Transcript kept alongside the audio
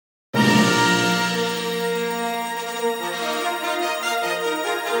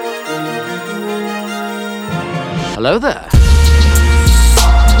hello there.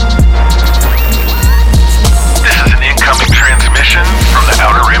 This is an incoming transmission from the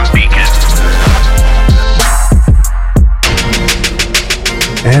Outer Rim Beacon.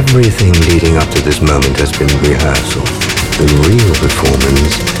 Everything leading up to this moment has been rehearsal. The real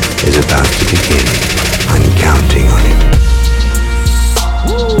performance is about to begin. I'm counting on it.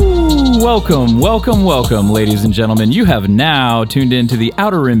 Woo! Welcome, ladies and gentlemen. You have now tuned into the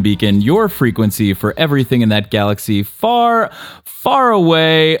Outer Rim Beacon, your frequency for everything in that galaxy far, far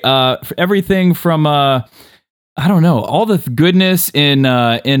away. Everything from, I don't know, all the goodness in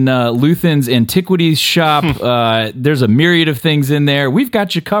Luthen's Antiquities shop. There's a myriad of things in there. We've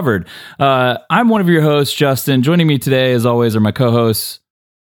got you covered. I'm one of your hosts, Justin. Joining me today, as always, are my co-hosts.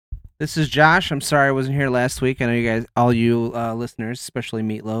 This is Josh. I'm sorry I wasn't here last week. I know you guys, all you listeners, especially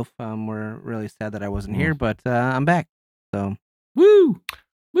Meatloaf, were really sad that I wasn't here, but I'm back. So, woo!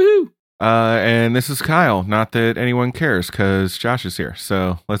 And this is Kyle. Not that anyone cares, because Josh is here.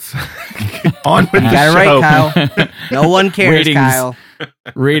 So let's get on with the got it show. right, Kyle. No one cares, Kyle.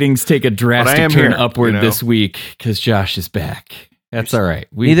 Ratings take a drastic turn here, upward this week because Josh is back. That's all right.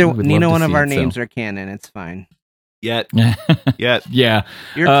 Neither one of our names are canon. It's fine. Yet. Yeah.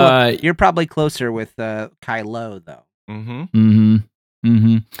 You're probably closer with Kylo though.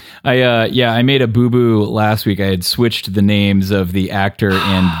 I made a boo-boo last week. I had switched the names of the actor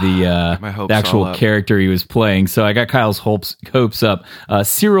and the actual character he was playing. So I got Kyle's hopes up.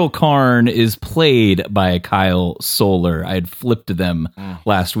 Cyril Karn is played by Kyle Solar. I had flipped them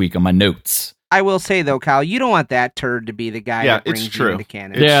last week on my notes. I will say though, Kyle, you don't want that turd to be the guy that brings you into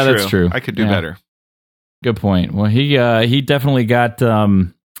canon. That's true. I could do better. Good point. Well, he definitely got he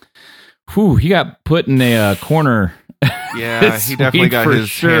got put in a corner. Yeah, he definitely got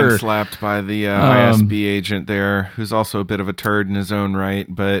his hand slapped by the ISB agent there, who's also a bit of a turd in his own right.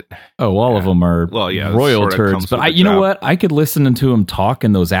 But all of them are royal turds. But you know what? I could listen to him talk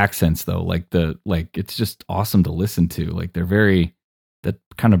in those accents though. It's just awesome to listen to. Like that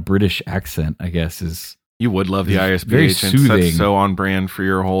kind of British accent, I guess is. You would love the ISB very agents. soothing. That's so on brand for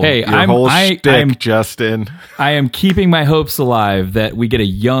your whole shtick, Justin. I am keeping my hopes alive that we get a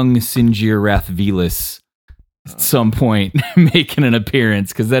young Sinjir Rathvelis at some point making an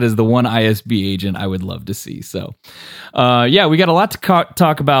appearance, because that is the one ISB agent I would love to see. So, we got a lot to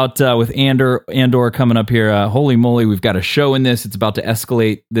talk about with Andor coming up here. Holy moly, we've got a show in this. It's about to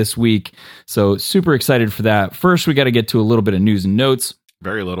escalate this week. So super excited for that. First, we got to get to a little bit of news and notes.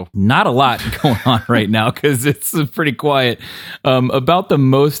 Very little. Not a lot going on right now because it's pretty quiet. About the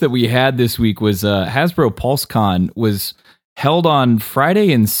most that we had this week was Hasbro PulseCon was held on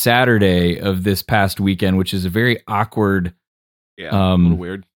Friday and Saturday of this past weekend, which is a very awkward. Yeah, a little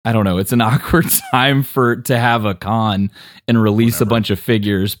weird. I don't know. It's an awkward time to have a con and release a bunch of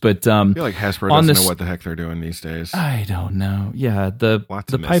figures. But I feel like Hasbro doesn't know what the heck they're doing these days. I don't know. Yeah, the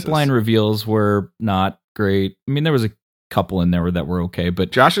pipeline reveals were not great. I mean, there was a couple in there that were okay,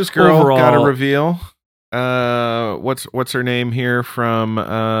 but Josh's girl overall, got a reveal. What's her name here from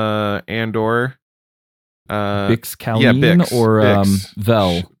Andor? Bix Kalleen or Bix.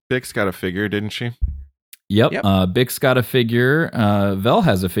 Vel? Bix got a figure, didn't she? Yep. Bix got a figure. Vel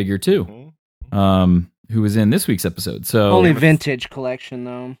has a figure too. Who was in this week's episode? So only vintage collection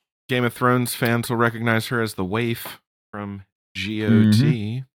though. Game of Thrones fans will recognize her as the waif from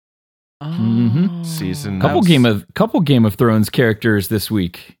GOT. Season couple Game of Thrones characters this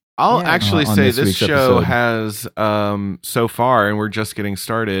week. I'll actually say this show has so far, and we're just getting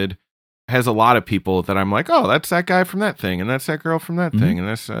started, has a lot of people that I'm like, oh, that's that guy from that thing, and that's that girl from that thing, and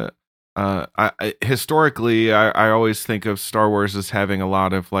that's historically I always think of Star Wars as having a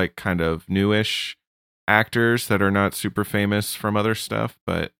lot of like kind of newish actors that are not super famous from other stuff,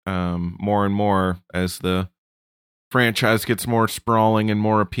 but more and more as the franchise gets more sprawling and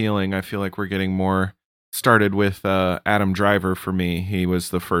more appealing, I feel like we're getting more. Started with Adam Driver for me. He was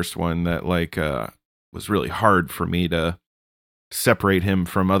the first one that was really hard for me to separate him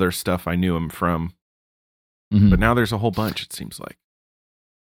from other stuff I knew him from. But now there's a whole bunch, it seems like.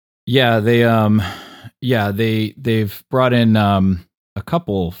 Yeah, they've brought in a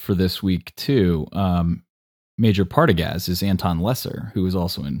couple for this week too. Major Partagaz is Anton Lesser, who is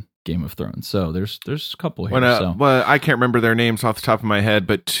also in Game of Thrones. So there's a couple here. Well, I can't remember their names off the top of my head,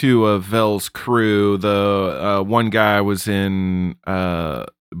 but two of Vel's crew. The one guy was in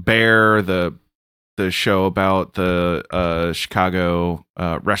Bear, the show about the Chicago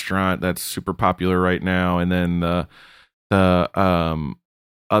restaurant that's super popular right now, and then the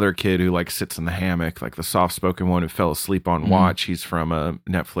other kid who like sits in the hammock, like the soft-spoken one who fell asleep on watch. He's from a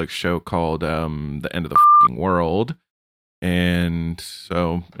Netflix show called The End of the F***ing World. And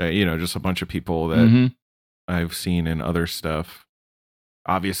so, just a bunch of people that I've seen in other stuff.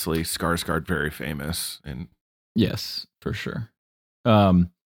 Obviously, Skarsgård very famous, and yes, for sure.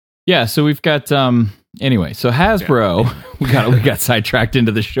 Yeah, so we've got anyway, so Hasbro, we got sidetracked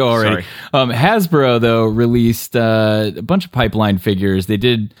into the show already. Hasbro though released a bunch of pipeline figures. They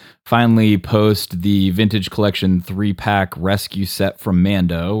did finally post the Vintage Collection 3-pack rescue set from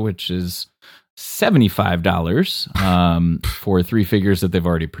Mando, which is $75 for 3 figures that they've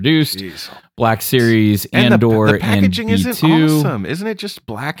already produced. Jeez. Black Series, and Andor, the packaging and isn't awesome. Isn't it just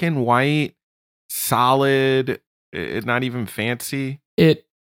black and white, solid? It's not even fancy.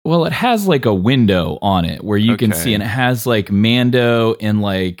 Well, it has like a window on it where you can see, and it has like Mando and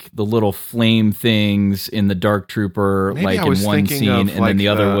like the little flame things in the Dark Trooper, maybe like in one scene, and then the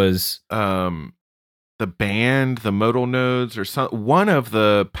other was the band, the modal nodes, or some one of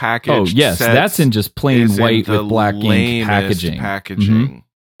the package. Oh yes, that's in just plain white with black ink packaging. Mm-hmm.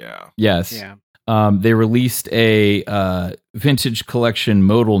 Yeah. Yes. Yeah. They released a Vintage Collection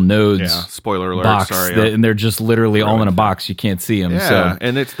modal nodes. Yeah. Spoiler alert. Box sorry, and they're just literally all in a box. You can't see them. Yeah, so.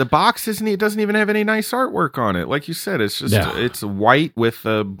 And it's the box it doesn't even have any nice artwork on it. Like you said, it's just it's white with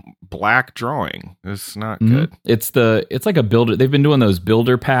a black drawing. It's not good. It's like a builder. They've been doing those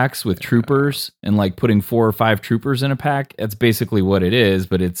builder packs with troopers and like putting 4 or 5 troopers in a pack. That's basically what it is,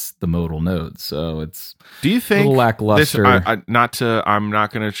 but it's the modal nodes. So it's do you think a little lackluster? I'm not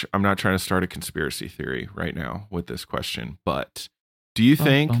trying to start a conspiracy theory right now with this question, but do you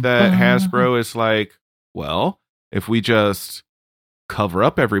think that Hasbro is like, well, if we just cover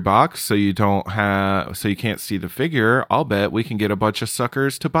up every box so you can't see the figure, I'll bet we can get a bunch of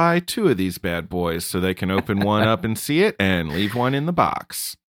suckers to buy 2 of these bad boys so they can open one up and see it and leave one in the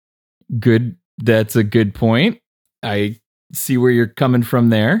box. Good. That's a good point. I see where you're coming from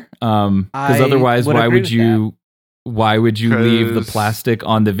there. Because otherwise, why would you leave the plastic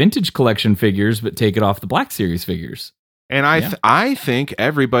on the Vintage Collection figures but take it off the Black Series figures? And I think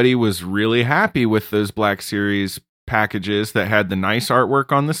everybody was really happy with those Black Series packages that had the nice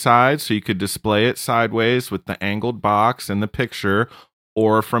artwork on the side so you could display it sideways with the angled box and the picture,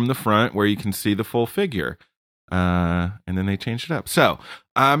 or from the front where you can see the full figure. And then they changed it up. So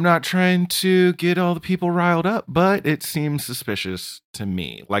I'm not trying to get all the people riled up, but it seems suspicious to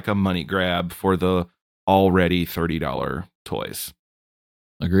me, like a money grab for the already $30 toys.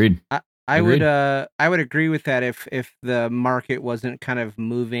 Agreed. I would agree with that if the market wasn't kind of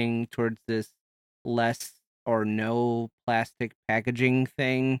moving towards this less or no plastic packaging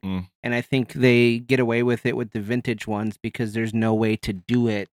thing. And I think they get away with it with the vintage ones because there's no way to do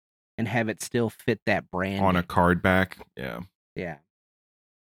it and have it still fit that brand on a card back. Yeah.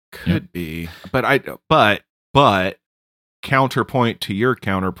 Could be. But counterpoint to your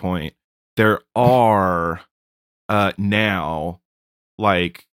counterpoint, there are now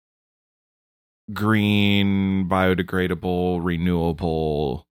like green, biodegradable,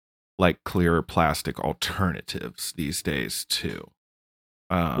 renewable, like clear plastic alternatives these days too.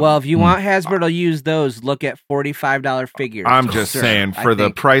 Well, if you want Hasbro to use those, look at $45 figures. I'm just saying, for the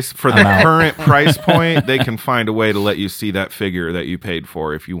current price point, they can find a way to let you see that figure that you paid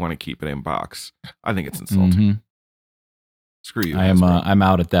for if you want to keep it in box. I think it's insulting. Screw you. I'm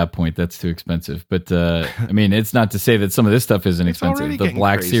out at that point. That's too expensive. But I mean, it's not to say that some of this stuff isn't expensive. The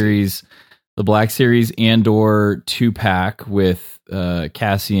Black Series Andor 2-pack with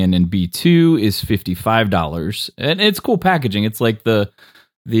Cassian and B2 is $55, and it's cool packaging. It's like the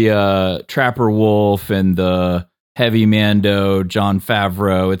Trapper Wolf and the Heavy Mando, Jon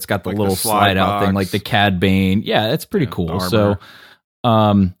Favreau. It's got the little slide out thing, like the Cad Bane. Yeah, it's pretty cool. So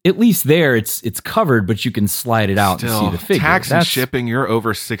at least there it's covered, but you can slide it out and see the figure. Tax and shipping, you're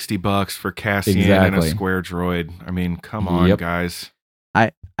over $60 for Cassian and a square droid. I mean, come on, guys.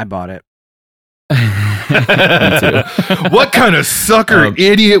 I bought it. What kind of sucker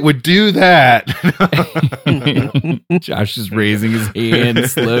idiot would do that? Josh is raising his hand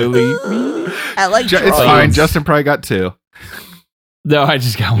slowly. I like it's fine. Justin probably got 2. No, I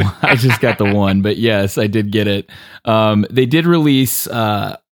just got one. I just got the one, but yes, I did get it. They did release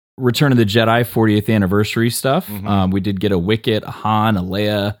Return of the Jedi 40th anniversary stuff. We did get a Wicket, a Han, a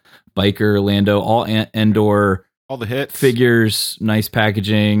Leia, Biker, Lando, all Endor, all the hits figures, nice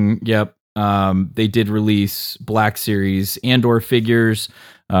packaging. Yep. They did release Black Series Andor figures.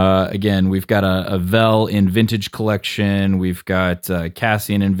 Again, we've got a Vel in Vintage Collection. We've got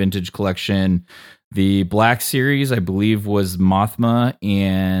Cassian in Vintage Collection. The Black Series, I believe, was Mothma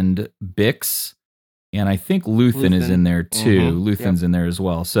and Bix. And I think Luthen is in there too. Luthen's in there as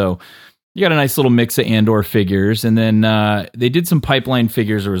well. So you got a nice little mix of Andor figures. And then they did some pipeline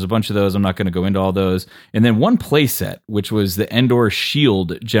figures. There was a bunch of those. I'm not going to go into all those. And then one play set, which was the Endor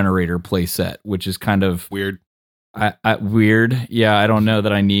Shield Generator play set, which is kind of weird. Weird. Yeah, I don't know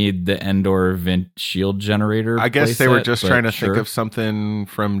that I need the Endor vent shield generator. I guess they were just trying to think of something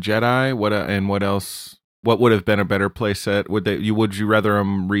from Jedi. What else? What would have been a better playset? Would you rather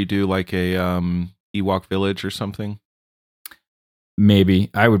them redo like a Ewok village or something? Maybe.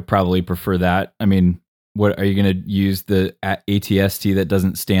 I would probably prefer that. I mean, what are you going to use the ATST that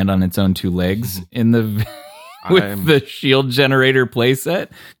doesn't stand on its own two legs in the with the shield generator playset?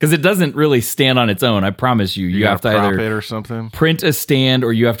 Because it doesn't really stand on its own. I promise you. You have to either it or something, print a stand,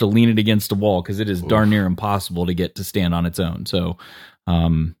 or you have to lean it against a wall because it is darn near impossible to get to stand on its own. So,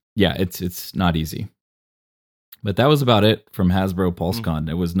 yeah, it's not easy. But that was about it from Hasbro PulseCon.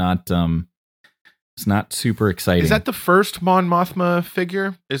 It was not. It's not super exciting. Is that the first Mon Mothma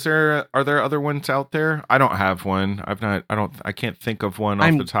figure? Are there other ones out there? I don't have one. I can't think of one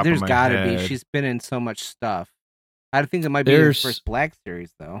off the top of my head. There's gotta be. She's been in so much stuff. I think it might be the first Black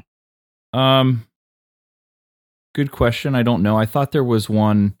Series though. Good question. I don't know. I thought there was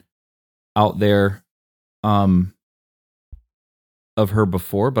one out there of her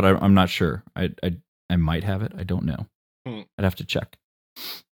before, but I'm not sure. I might have it. I don't know. I'd have to check.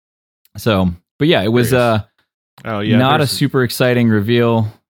 So, but yeah, it was not a super exciting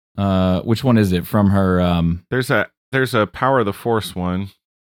reveal. Which one is it from her? There's a Power of the Force one.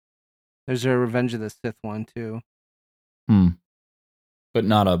 There's a Revenge of the Sith one too. But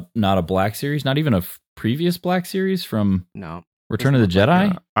not a Black Series, not even a previous Black Series from Return of the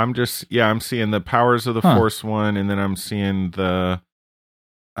Jedi. I'm seeing the Powers of the Force one, and then I'm seeing the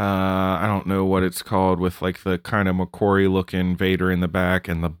I don't know what it's called, with like the kind of McQuarrie looking Vader in the back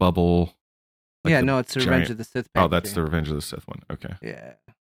and the bubble. Like it's the Revenge of the Sith. Oh, that's the Revenge of the Sith one. Okay. Yeah.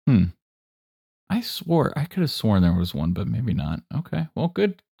 I could have sworn there was one, but maybe not. Okay. Well,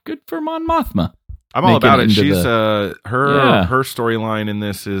 good for Mon Mothma. I'm all about it. She's her storyline in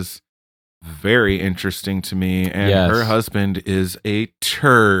this is very interesting to me, and her husband is a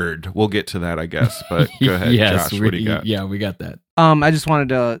turd. We'll get to that, I guess. But go ahead, Josh. What do you got? Yeah, we got that. I just wanted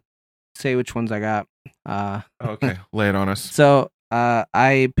to say which ones I got. Okay, lay it on us. So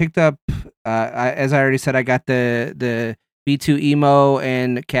I picked up, as I already said, I got the B2 Emo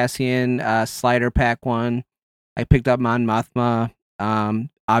and Cassian slider pack one. I picked up Mon Mothma,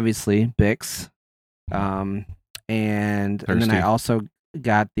 obviously Bix, and then I also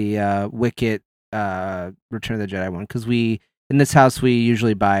got the Wicket Return of the Jedi one, because in this house we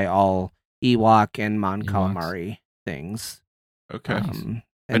usually buy all Ewok and Mon Calamari things. Okay.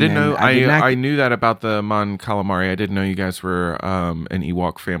 I didn't know. I knew that about the Mon Calamari. I didn't know you guys were an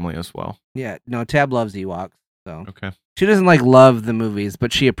Ewok family as well. Yeah, no, Tab loves Ewoks. So okay, she doesn't love the movies,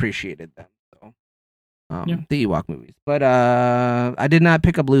 but she appreciated them. So the Ewok movies. But I did not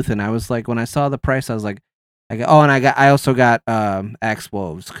pick up Luthen. I was like, when I saw the price, I was like, I also got Axe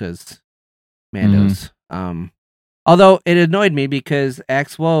Woves because Mandos. Although it annoyed me because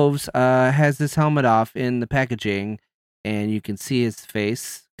Axe Woves has this helmet off in the packaging, and you can see his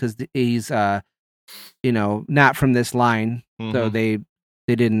face because he's not from this line, so they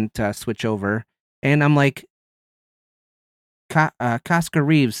didn't switch over. And I'm like, Casca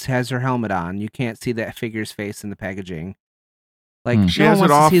Reeves has her helmet on. You can't see that figure's face in the packaging. Like she has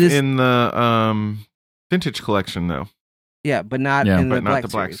it off in the vintage collection, though. Yeah, but not in the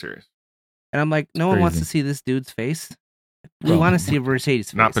Black Series. And I'm like, no one wants to see this dude's face. We want to see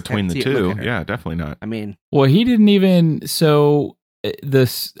Mercedes' face. Not between the two. Yeah, definitely not. I mean, well, he didn't even. So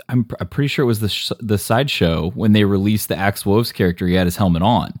this, I'm pretty sure it was the sideshow when they released the Axe Woves character. He had his helmet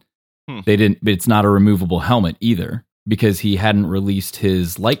on. They didn't. But it's not a removable helmet either, because he hadn't released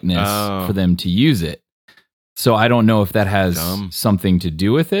his likeness for them to use it. So I don't know if that has something to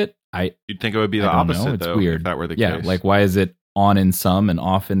do with it. You'd think it would be the opposite, it's though. Weird. If that were the case. Like why is it on in some and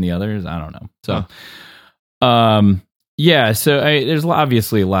off in the others? I don't know. So, yeah. So there's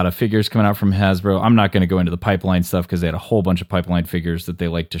obviously a lot of figures coming out from Hasbro. I'm not going to go into the pipeline stuff because they had a whole bunch of pipeline figures that they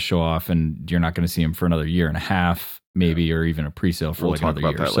like to show off, and you're not going to see them for another year and a half, maybe, or even a pre-sale for another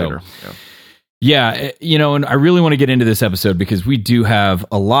year. That so later. Yeah, and I really want to get into this episode because we do have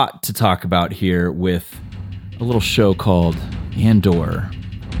a lot to talk about here with a little show called Andor.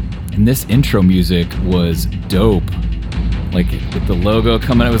 And this intro music was dope. Like, with the logo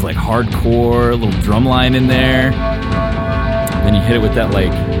coming, it was like hardcore, a little drum line in there. Then you hit it with that,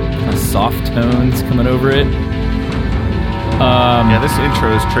 like, kind of soft tones coming over it. This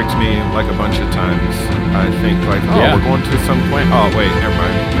intro has tricked me like a bunch of times. I think, like, we're going to some point. Oh, wait, never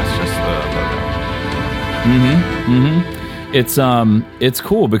mind. That's just the logo. It's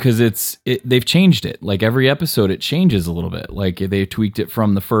cool because they've changed it. Like every episode, it changes a little bit. Like they tweaked it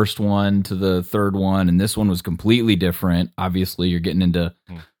from the first one to the third one, and this one was completely different. Obviously, you're getting into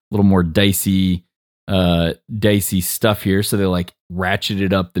a little more dicey dicey stuff here, so they like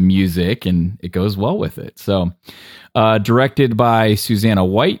ratcheted up the music, and it goes well with it. So, directed by Susanna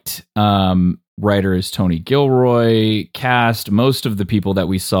White, writer is Tony Gilroy. Cast, most of the people that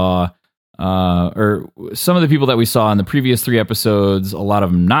we saw, or some of the people that we saw in the previous 3 episodes, a lot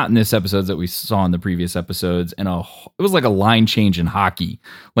of them not in this episodes that we saw in the previous episodes, and it was like a line change in hockey.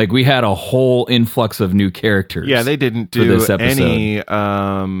 Like we had a whole influx of new characters. Yeah, they didn't do any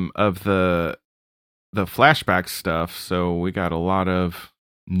of the flashback stuff, so we got a lot of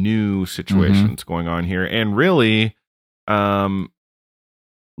new situations going on here. And really, Luthen,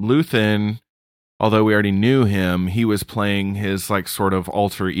 although we already knew him, he was playing his like sort of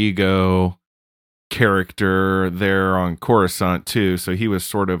alter ego character there on Coruscant too, so he was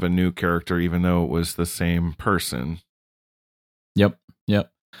sort of a new character, even though it was the same person. Yep.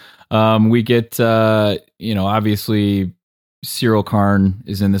 We get, obviously Cyril Karn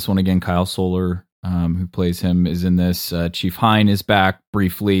is in this one again. Kyle Soller, who plays him, is in this. Chief Hine is back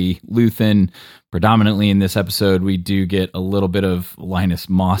briefly. Luthen, predominantly in this episode. We do get a little bit of Linus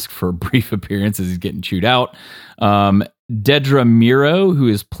Mosk for a brief appearance as he's getting chewed out. Dedra Miro, who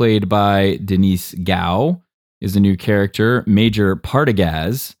is played by Denise Gao, is a new character. Major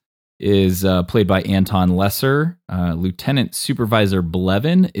Partagaz is played by Anton Lesser. Lieutenant Supervisor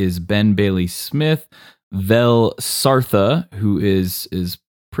Blevin is Ben Bailey Smith. Vel Sartha, who is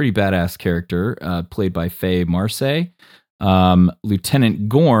pretty badass character, played by Faye Marseille. Lieutenant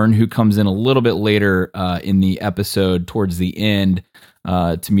Gorn, who comes in a little bit later in the episode towards the end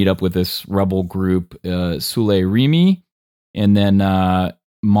to meet up with this rebel group, Sule Remy. And then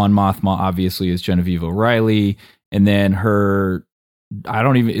Mon Mothma obviously is Genevieve O'Reilly. And then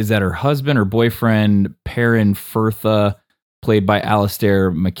is that her husband or boyfriend, Perrin Firtha, played by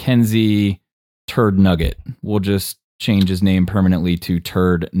Alistair Mackenzie, Turd Nugget. We'll just change his name permanently to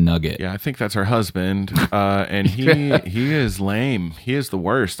Turd Nugget. Yeah, I think that's her husband, and he is lame. He is the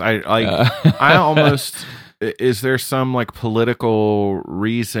worst. I almost, is there some like political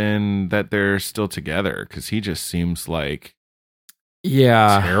reason that they're still together? Because he just seems like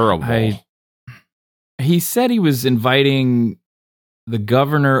terrible. He said he was inviting the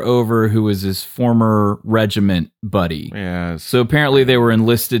governor over, who was his former regiment buddy. Yeah. So apparently they were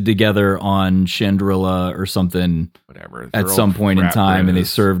enlisted together on Chandrila or something. Whatever. At some point in time, and they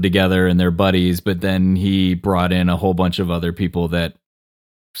served together and they're buddies. But then he brought in a whole bunch of other people that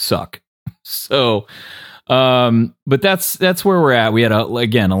suck. So, but that's where we're at. We had a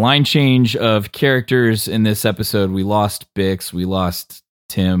line change of characters in this episode. We lost Bix, we lost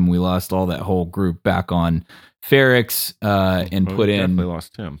Tim, we lost all that whole group back on Ferrix, and put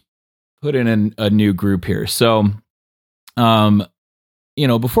in a new group here. So,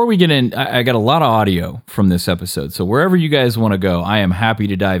 before we get in, I got a lot of audio from this episode. So wherever you guys want to go, I am happy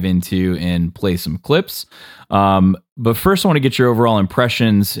to dive into and play some clips. But first I want to get your overall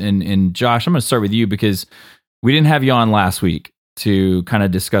impressions. And Josh, I'm going to start with you because we didn't have you on last week to kind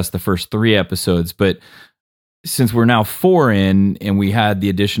of discuss the first 3 episodes, but since we're now 4 in and we had the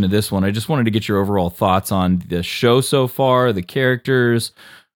addition of this one, I just wanted to get your overall thoughts on the show so far, the characters,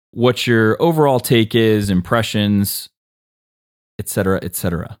 what your overall take is, impressions, etc.,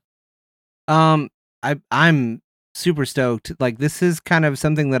 etc. I'm super stoked. Like, this is kind of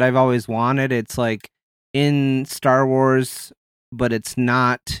something that I've always wanted. It's like in Star Wars, but it's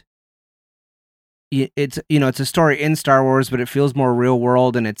not. It's a story in Star Wars, but it feels more real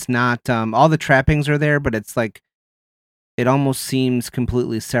world, and it's not. All the trappings are there, but it's like it almost seems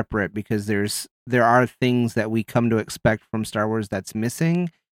completely separate because there are things that we come to expect from Star Wars that's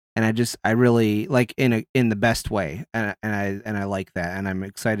missing, and I really like in the best way, and I like that, and I'm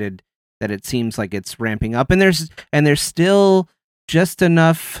excited that it seems like it's ramping up, and there's still just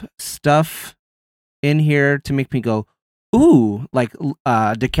enough stuff in here to make me go, ooh, like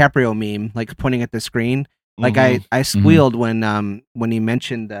DiCaprio meme, like pointing at the screen. Like I squealed when he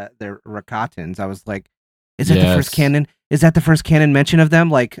mentioned the Rakatans. I was like, is that the first canon? Is that the first canon mention of them?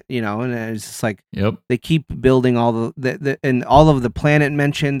 Like, and it's just like, yep. They keep building all the and all of the planet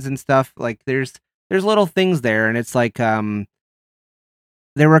mentions and stuff. Like there's little things there, and it's like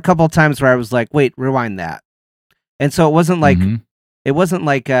there were a couple of times where I was like, wait, rewind that. And so it wasn't like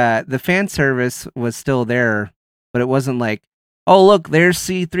the fan service was still there. But it wasn't like, oh, look, there's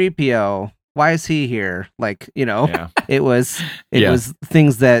C-3PO. Why is he here? Like, it was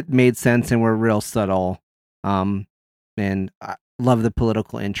things that made sense and were real subtle. And I love the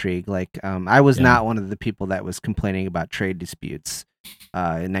political intrigue. Like, I was not one of the people that was complaining about trade disputes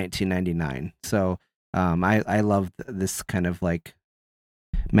in 1999. So I love this kind of like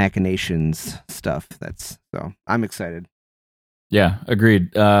machinations stuff. So I'm excited. Yeah,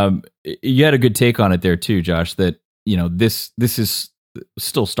 agreed. You had a good take on it there too, Josh, that, this is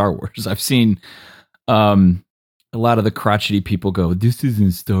still Star Wars. I've seen a lot of the crotchety people go, this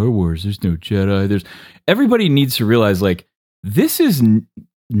isn't Star Wars. There's no Jedi. Everybody needs to realize, like, this is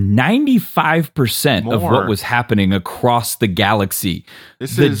 95% of what was happening across the galaxy.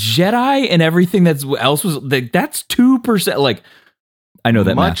 Jedi and everything else was like, that's 2%. Like, I know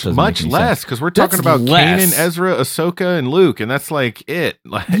that much less, because we're talking about Kanan, Ezra, Ahsoka, and Luke, and that's like it.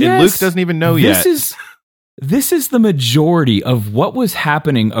 And Luke doesn't even know yet. This is the majority of what was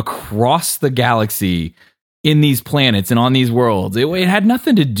happening across the galaxy in these planets and on these worlds. It had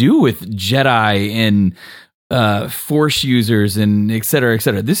nothing to do with Jedi and Force users and et cetera, et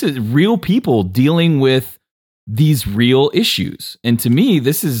cetera. This is real people dealing with these real issues, and to me,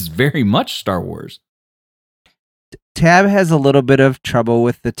 this is very much Star Wars. Tab has a little bit of trouble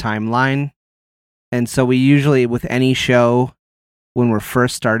with the timeline, and so we usually, with any show, when we're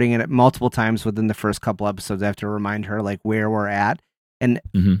first starting it, multiple times within the first couple episodes, I have to remind her like where we're at, and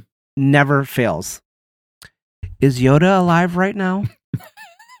never fails. Is Yoda alive right now?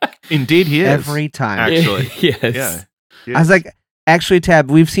 Indeed, he is. Every time. Actually. Yes. Yeah. I was like, actually,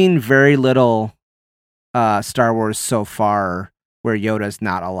 Tab, we've seen very little Star Wars so far where Yoda's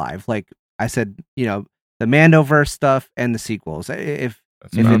not alive. Like I said, the Mandoverse stuff and the sequels. If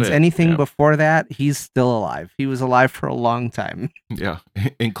it's anything before that, he's still alive. He was alive for a long time. Yeah,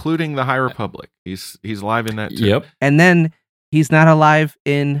 including the High Republic. He's alive in that too. Yep. And then he's not alive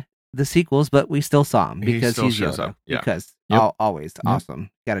in the sequels, but we still saw him because he's Yoda. Up. Yeah. Because always awesome.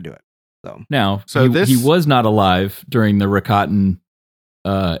 Got to do it. He was not alive during the Rakatan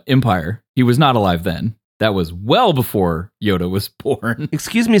Empire. He was not alive then. That was well before Yoda was born.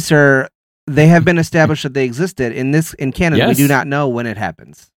 Excuse me, sir. They have been established that they existed in canon. Yes. We do not know when it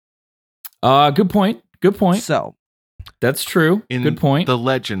happens. Good point. So that's true. Good point. The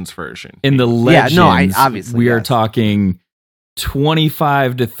Legends version. In the Legends, obviously we are talking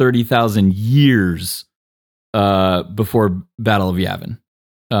 25 to 30,000 years before Battle of Yavin.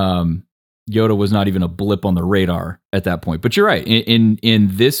 Yoda was not even a blip on the radar at that point. But you're right. In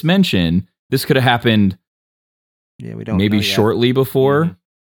this mention, this could have happened. Yeah, we don't maybe shortly before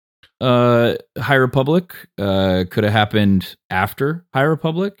High Republic. Could have happened after High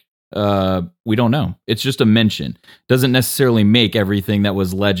Republic. We don't know. It's just a mention. Doesn't necessarily make everything that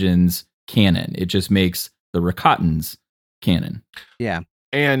was Legends canon. It just makes the Rakatans canon. Yeah.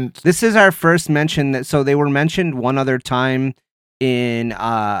 And this is our first mention so they were mentioned one other time in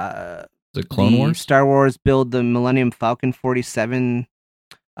the Clone Wars? Star Wars Build the Millennium Falcon 47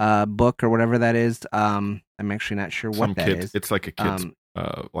 book or whatever that is. I'm actually not sure what that is. It's like a kid's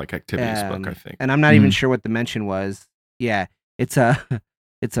like activities book, I think. And I'm not even sure what the mention was. Yeah, it's a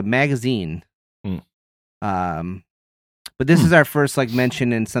magazine. But this is our first like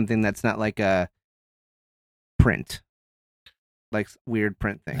mention in something that's not like a print, like weird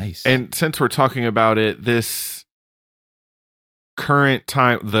print thing. Nice. And since we're talking about it, this current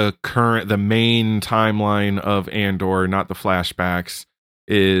time, the main timeline of Andor, not the flashbacks,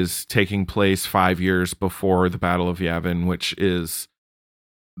 is taking place 5 years before the Battle of Yavin, which is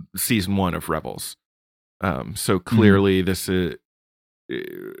season 1 of Rebels. So clearly this is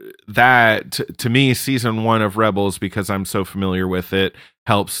that to me, season 1 of Rebels, because I'm so familiar with it,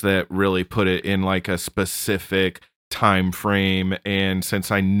 helps that really put it in like a specific time frame. And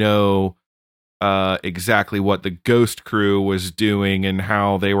since I know exactly what the Ghost Crew was doing and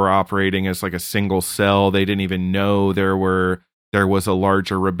how they were operating as like a single cell, they didn't even know there was a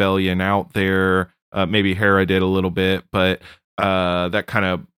larger rebellion out there. Maybe Hera did a little bit, but that kind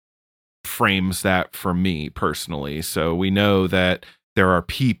of frames that for me personally. So we know that there are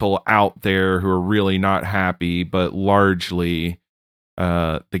people out there who are really not happy, but largely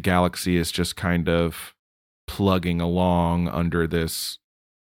the galaxy is just kind of plugging along under this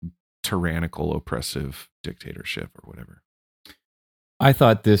tyrannical, oppressive dictatorship or whatever. I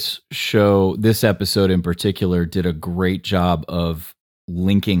thought this episode in particular, did a great job of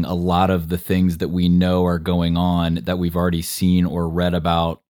linking a lot of the things that we know are going on that we've already seen or read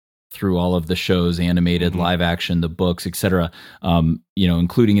about through all of the shows, animated, live action, the books, etc.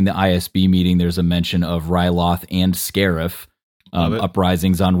 Including in the ISB meeting, there's a mention of Ryloth and Scarif.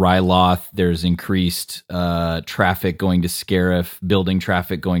 Uprisings on Ryloth. There's increased traffic going to Scarif, building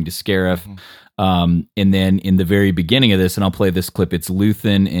traffic going to Scarif. And then in the very beginning of this, and I'll play this clip, it's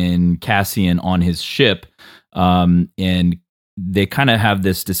Luthen and Cassian on his ship. And they kind of have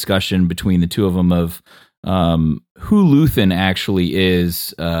this discussion between the two of them of who Luthen actually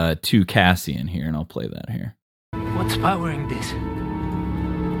is to Cassian here. And I'll play that here. What's powering this?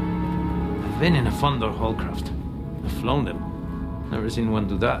 I've been in a Fondor Hallcraft. I've flown them. Never seen one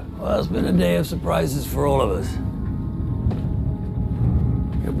do that. Well, it's been a day of surprises for all of us.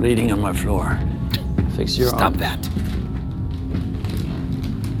 You're bleeding on my floor. Fix your Stop arm. that.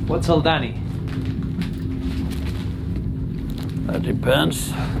 What's Aldani? That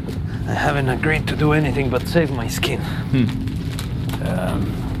depends. I haven't agreed to do anything but save my skin. Well,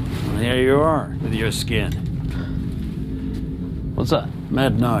 here you are with your skin. What's that?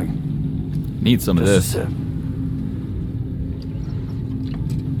 Mad Nog. Need some of Just a this. sip.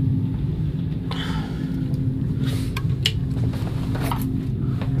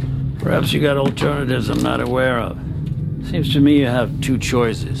 Perhaps you got alternatives I'm not aware of. Seems to me you have two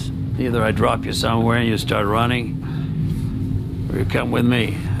choices. Either I drop you somewhere and you start running, or you come with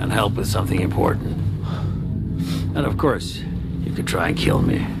me and help with something important. And of course, you could try and kill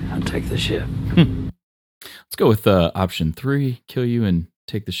me and take the ship. Let's go with option 3, kill you and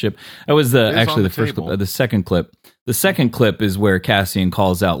take the ship. That was actually the first clip. The second clip. The second clip is where Cassian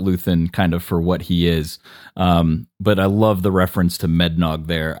calls out Luthen kind of for what he is. But I love the reference to Mednog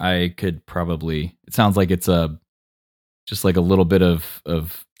there. I could probably, it sounds like it's just like a little bit of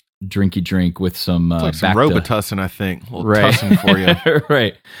drinky drink with some like some Robitussin, I think. A little right. tussin for you.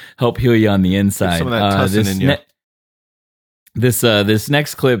 Right. Help heal you on the inside. Get some of that tussin in you. This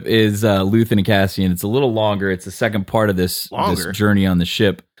next clip is Luthen and Cassian. It's a little longer. It's the second part of this journey on the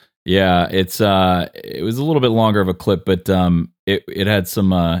ship. Yeah, it was a little bit longer of a clip, but it had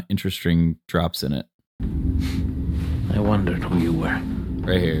some interesting drops in it. I wondered who you were.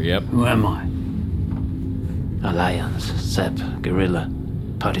 Right here, yep. Who am I? Alliance, Sep, Guerrilla,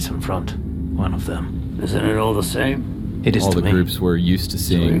 Partisan Front. One of them. Isn't it all the same? It is all to the me. groups we're used to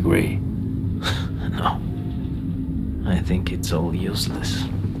So we seeing. agree. No. I think it's all useless.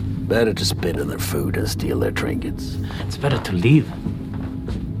 Better to spit on their food and steal their trinkets. It's better to leave.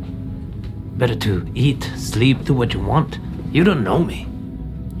 Better to eat, sleep, do what you want. You don't know me.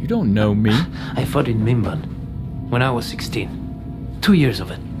 You don't know me. I fought in Mimban when I was 16. 2 years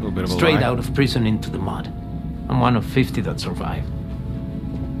of it. A little bit of a Straight lie. out of prison into the mud. I'm one of 50 that survived.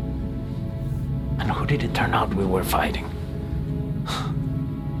 And who did it turn out we were fighting?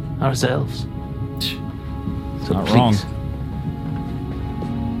 Ourselves. So Not please, wrong.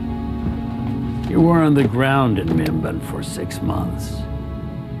 You were on the ground in Mimban for 6 months.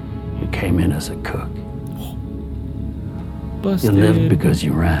 You came in as a cook. Busted. You lived because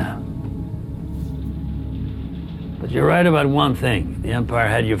you ran. But you're right about one thing. The Empire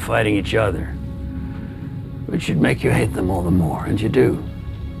had you fighting each other, which should make you hate them all the more, and you do.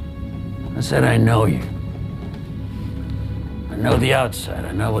 I said I know you. I know the outside.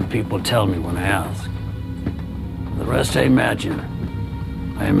 I know what people tell me when I ask. The rest I imagine.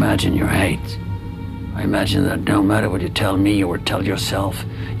 I imagine your hate. I imagine that no matter what you tell me or tell yourself,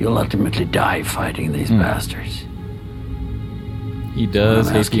 you'll ultimately die fighting these bastards. He does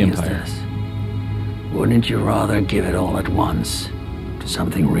What I'm hate the asking is Empire. this. Wouldn't you rather give it all at once to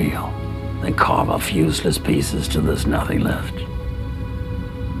something real than carve off useless pieces till there's nothing left?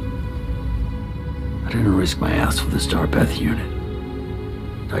 I didn't risk my ass for the Starbeth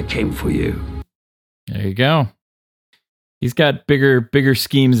unit. I came for you. There you go. He's got bigger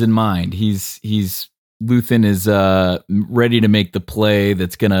schemes in mind. Luthen is ready to make the play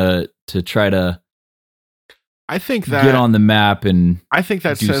that's gonna try to I think that get on the map, and I think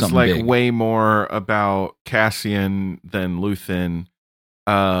that do says something like big. way more about Cassian than Luthen,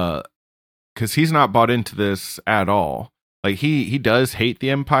 because he's not bought into this at all. Like he does hate the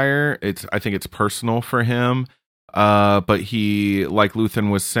Empire. I think it's personal for him. But he, like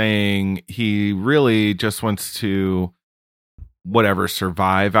Luthen was saying, he really just wants to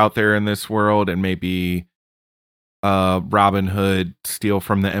survive out there in this world, and maybe Robin Hood steal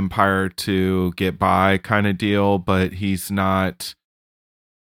from the Empire to get by kind of deal, but he's not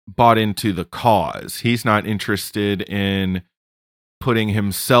bought into the cause. He's not interested in putting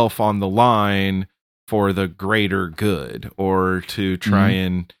himself on the line for the greater good, or to try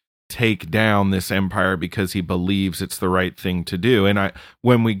and take down this empire because he believes it's the right thing to do. And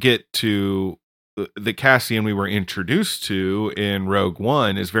when we get to the Cassian we were introduced to in Rogue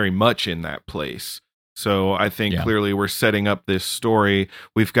One is very much in that place. So I think clearly we're setting up this story.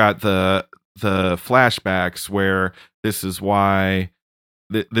 We've got the flashbacks where this is why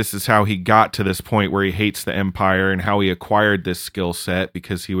this is how he got to this point where he hates the Empire, and how he acquired this skill set,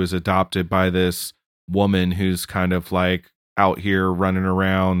 because he was adopted by this woman who's kind of like out here running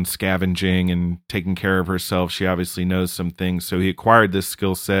around scavenging and taking care of herself. She obviously knows some things. So he acquired this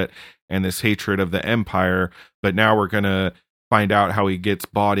skill set and this hatred of the Empire. But now we're going to find out how he gets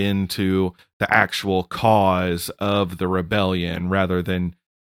bought into the actual cause of the rebellion, rather than,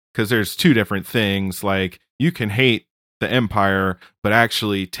 because there's two different things. Like, you can hate the Empire, but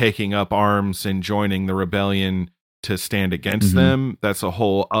actually taking up arms and joining the rebellion to stand against them. That's a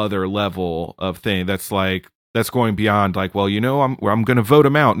whole other level of thing. That's going beyond like, well, I'm going to vote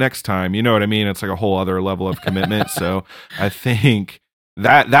him out next time. You know what I mean? It's like a whole other level of commitment. So I think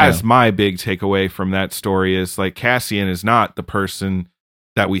that's my big takeaway from that story is like Cassian is not the person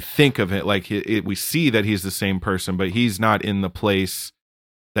that we think of it. Like we see that he's the same person, but he's not in the place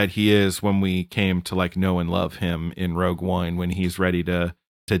that he is when we came to like know and love him in Rogue One, when he's ready to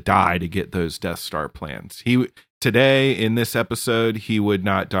die to get those Death Star plans. Today in this episode, he would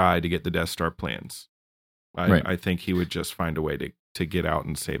not die to get the Death Star plans. I think he would just find a way to get out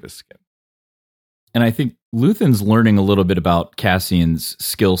and save his skin. And I think Luthen's learning a little bit about Cassian's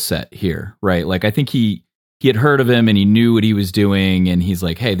skill set here, right? Like, I think he had heard of him and he knew what he was doing. And he's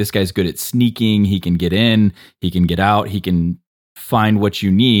like, hey, this guy's good at sneaking. He can get in, he can get out, he can find what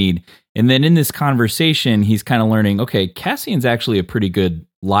you need. And then in this conversation, he's kind of learning, okay, Cassian's actually a pretty good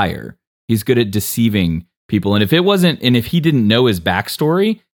liar. He's good at deceiving people. And if he didn't know his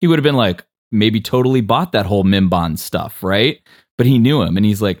backstory, he would have been like, maybe totally bought that whole Mimban stuff, right? But he knew him, and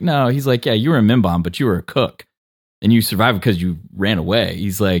he's like, no, he's like, yeah, you were a Mimban, but you were a cook, and you survived because you ran away.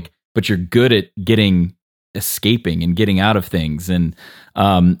 He's like, but you're good at escaping and getting out of things. And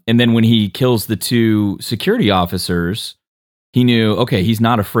then when he kills the 2 security officers, he knew, okay, he's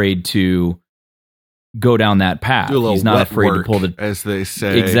not afraid to go down that path. He's not afraid to pull the, as they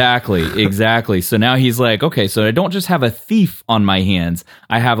say. Exactly. So now he's like, okay, so I don't just have a thief on my hands.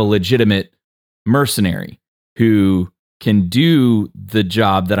 I have a legitimate mercenary who can do the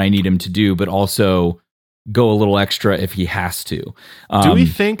job that I need him to do, but also go a little extra if he has to. Do we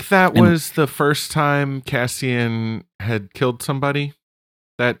think that was the first time Cassian had killed somebody?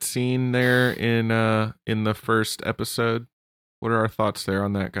 That scene there in the first episode? What are our thoughts there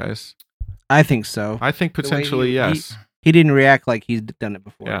on that, guys? I think so. I think potentially, yes. He didn't react like he's done it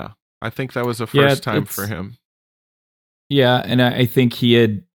before. Yeah, I think that was the first time for him. Yeah, and I think he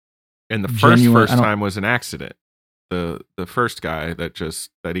had... And the first time was an accident. The first guy that he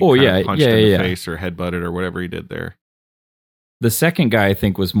punched in the face or headbutted or whatever he did there. The second guy, I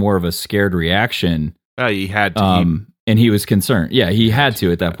think, was more of a scared reaction. He had to. And he was concerned. Yeah, he had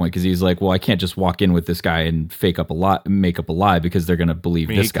to at that point because he's like, well, I can't just walk in with this guy and make up a lie because they're going to believe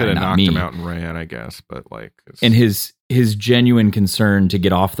this guy, not me. He could have knocked him out and ran, I guess, but like... And his genuine concern to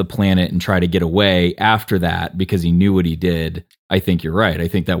get off the planet and try to get away after that because he knew what he did, I think you're right. I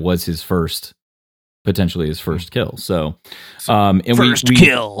think that was potentially his first kill. So, and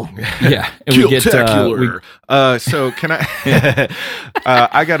kill. Yeah. And Kill-tacular. So can I,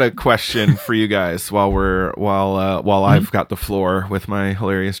 I got a question for you guys while I've got the floor with my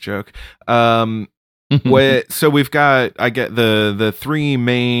hilarious joke. So we've got, I get the 3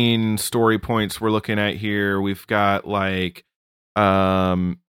 main story points we're looking at here. We've got like,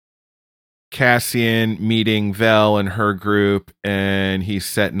 Cassian meeting Vel and her group, and he's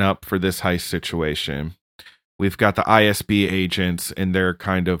setting up for this heist situation. We've got the ISB agents and their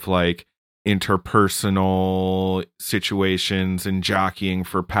kind of like interpersonal situations and jockeying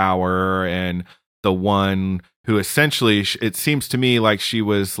for power, and the one who essentially, it seems to me like she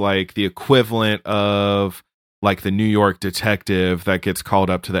was like the equivalent of like the New York detective that gets called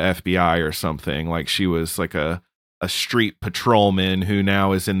up to the FBI or something. Like she was like a street patrolman who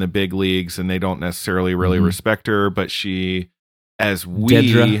now is in the big leagues, and they don't necessarily really respect her, but she, as we,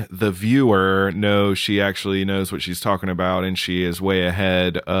 Dedra, the viewer, know she actually knows what she's talking about, and she is way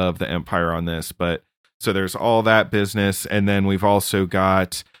ahead of the Empire on this. But so there's all that business, and then we've also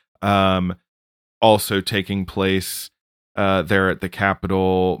got also taking place there at the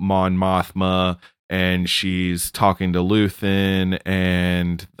Capitol, Mon Mothma, and she's talking to Luthen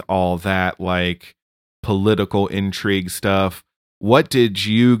and all that like political intrigue stuff. What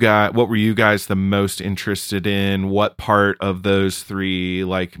were you guys the most interested in? What part of those 3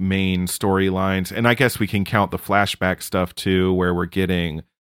 like main storylines? And I guess we can count the flashback stuff too, where we're getting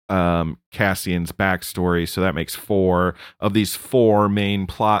Cassian's backstory. So that makes 4 of these 4 main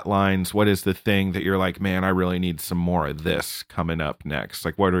plot lines. What is the thing that you're like, man, I really need some more of this coming up next?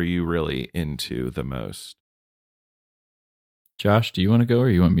 Like, what are you really into the most? Josh, do you want to go or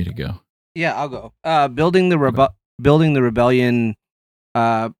you want me to go? Yeah, I'll go. Building the rebellion,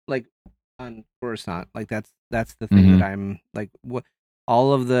 like on Coruscant, like that's the thing that I'm like.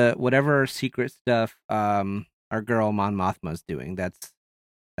 All of the whatever secret stuff, our girl Mon Mothma's doing. That's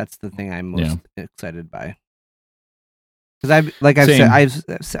the thing I'm most excited by.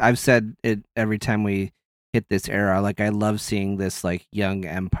 Because I've said it every time we hit this era. Like I love seeing this like young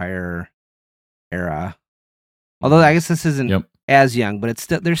Empire era. Although I guess this isn't as young, but it's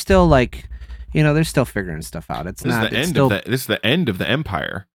still there's still like, they're still figuring stuff out. This is the end of the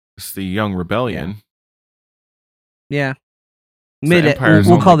empire. It's the young rebellion. Yeah.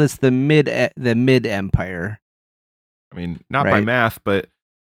 We'll call this the mid empire. I mean, not by math, but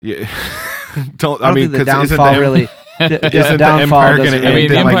I don't think the downfall really. Isn't the empire going to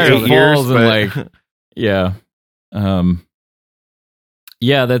end in like 8 years?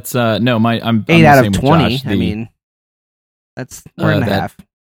 Yeah, that's no. I'm 8 out of 20. Josh, I mean, that's 1.5.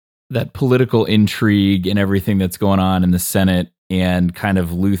 That political intrigue and everything that's going on in the Senate, and kind of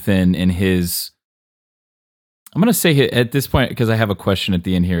Luthen and his. I'm going to say at this point, because I have a question at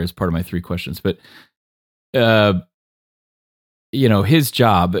the end here as part of my 3 questions, but his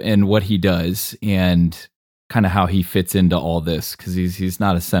job and what he does, and kind of how he fits into all this, because he's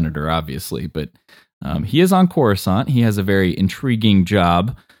not a senator, obviously, but he is on Coruscant. He has a very intriguing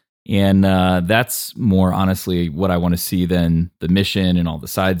job, and that's more honestly what I want to see than the mission and all the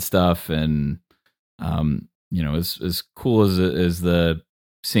side stuff. And as cool as the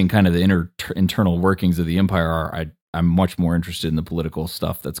seeing kind of the internal workings of the Empire are, I'm much more interested in the political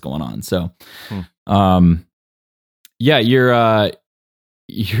stuff that's going on. So, yeah,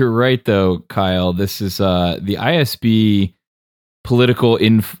 you're right though, Kyle. This is the ISB political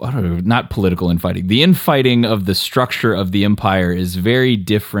not political infighting. The infighting of the structure of the Empire is very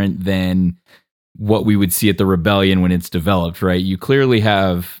different than what we would see at the Rebellion when it's developed, right? You clearly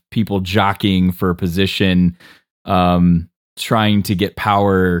have people jockeying for position, trying to get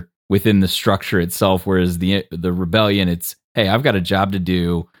power within the structure itself, whereas the Rebellion, it's, hey, I've got a job to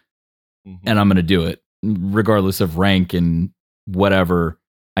do, and I'm going to do it, regardless of rank and whatever.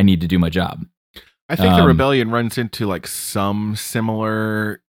 I need to do my job. I think the Rebellion runs into like some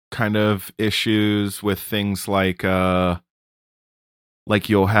similar kind of issues with things like you'll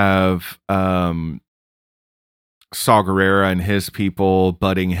have Saw Gerrera and his people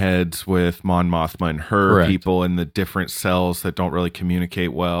butting heads with Mon Mothma and her people in the different cells that don't really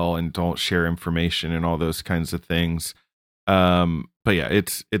communicate well and don't share information and all those kinds of things. But yeah,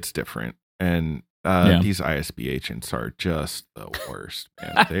 it's different. And these ISB agents are just the worst,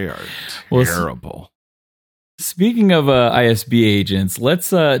 man. They are terrible. Speaking of ISB agents, let's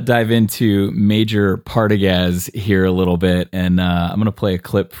dive into Major Partagaz here a little bit. And I'm going to play a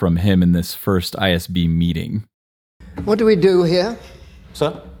clip from him in this first ISB meeting. What do we do here?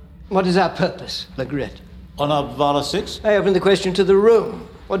 Sir? What is our purpose, Legret? On Vala 6? I open the question to the room.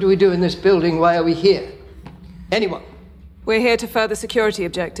 What do we do in this building? Why are we here? Anyone? We're here to further security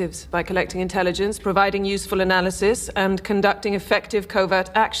objectives by collecting intelligence, providing useful analysis, and conducting effective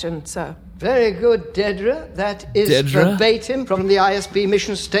covert action, sir. Very good, Dedra. That is verbatim from the ISB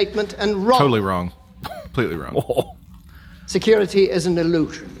mission statement and wrong. Totally wrong. Completely wrong. Oh. Security is an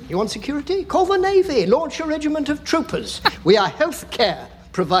illusion. You want security? Call the Navy. Launch a regiment of troopers. We are healthcare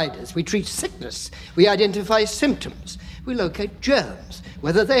providers. We treat sickness. We identify symptoms. We locate germs,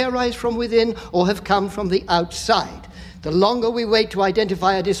 whether they arise from within or have come from the outside. The longer we wait to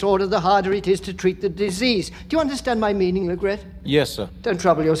identify a disorder, the harder it is to treat the disease. Do you understand my meaning, Legret? Yes, sir. Don't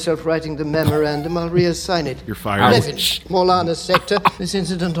trouble yourself writing the memorandum. I'll reassign it. You're fired. Levin, Morlana's sector. This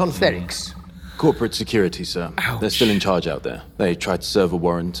incident on Ferrix. Corporate security, sir. Ouch. They're still in charge out there. They tried to serve a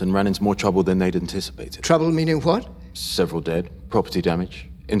warrant and ran into more trouble than they'd anticipated. Trouble meaning what? Several dead, property damage,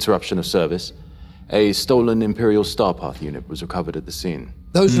 interruption of service. A stolen Imperial Starpath unit was recovered at the scene.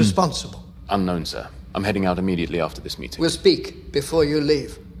 Those responsible? Unknown, sir. I'm heading out immediately after this meeting. We'll speak before you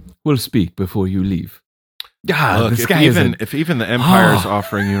leave. We'll speak before you leave. Look, if even the Empire's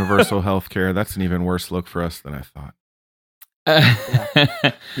offering universal health care, that's an even worse look for us than I thought.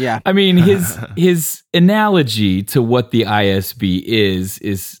 Yeah. I mean, his analogy to what the ISB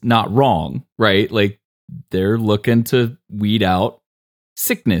is not wrong, right? Like, they're looking to weed out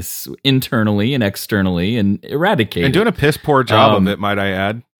sickness internally and externally and eradicate and doing a piss poor job of it, might I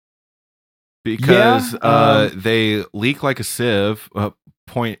add, because they leak like a sieve.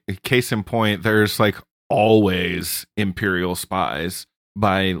 Case in point, there's like always Imperial spies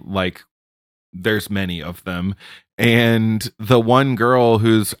there's many of them. And the one girl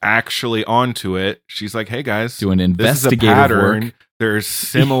who's actually onto it, she's like, hey guys, doing investigative this is a pattern. work. There's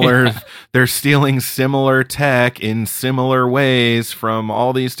similar, they're stealing similar tech in similar ways from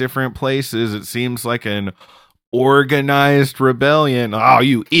all these different places. It seems like an organized rebellion. Oh,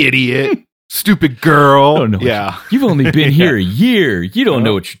 you idiot. Stupid girl. Yeah. You've only been here a year. You don't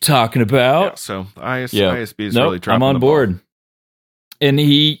know what you're talking about. Yeah, so ISB is really dropping I'm on the board. ball. And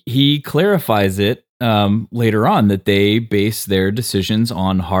he clarifies it later on that they base their decisions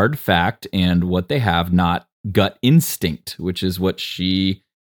on hard fact and what they have, not gut instinct, which is what she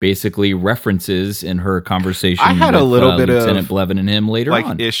basically references in her conversation. I had with, a little bit Lieutenant of Blevin and him later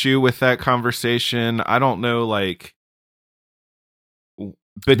on. issue with that conversation. I don't know,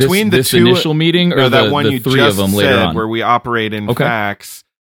 between this the two initial meeting or that the, one the you three just of them later said on, where we operate in facts.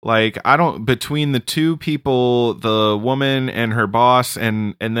 I don't, between the two people, the woman and her boss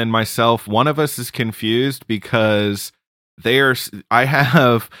and then myself, one of us is confused because I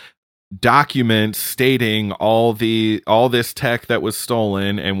have documents stating all this tech that was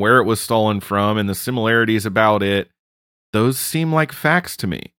stolen and where it was stolen from and the similarities about it. Those seem like facts to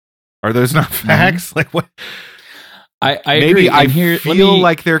me. Are those not facts? Like what? I maybe agree. I feel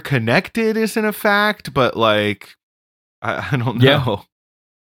like they're connected isn't a fact, but I don't know. Yeah.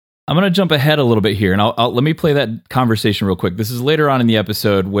 I'm going to jump ahead a little bit here, and I'll let me play that conversation real quick. This is later on in the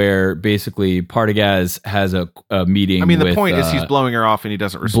episode where basically Partagaz has a meeting. I mean, the with, point is he's blowing her off and he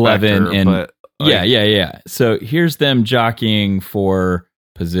doesn't respect her. And, but yeah. So here's them jockeying for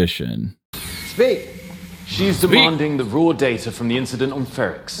position. Speak. She's demanding the raw data from the incident on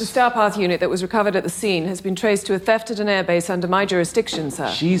Ferrix. The Starpath unit that was recovered at the scene has been traced to a theft at an airbase under my jurisdiction,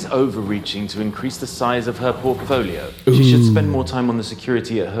 sir. She's overreaching to increase the size of her portfolio. She should spend more time on the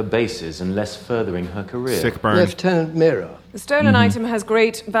security at her bases and less furthering her career. Sick burn. Lieutenant Mira. The stolen item has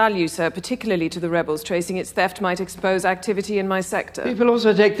great value, sir, particularly to the rebels. Tracing its theft might expose activity in my sector. People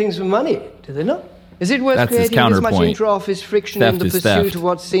also take things for money, do they not? Is it worth That's his creating this much counterpoint. intra-office friction Theft in the is pursuit theft. of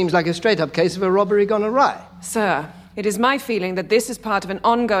what seems like a straight-up case of a robbery gone awry? Sir, it is my feeling that this is part of an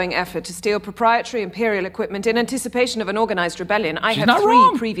ongoing effort to steal proprietary Imperial equipment in anticipation of an organized rebellion. I She's have not 3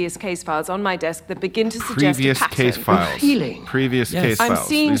 wrong. previous case files on my desk that begin to suggest Previous a pattern. case files. Appealing. Previous Yes. case I'm files.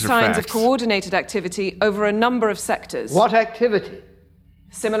 seeing These are signs of facts. coordinated activity over a number of sectors. What activity?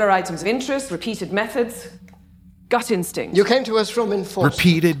 Similar items of interest, repeated methods, gut instinct. You came to us from enforcement.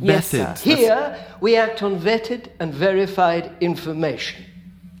 Repeated Yes, sir. methods. Here, we act on vetted and verified information.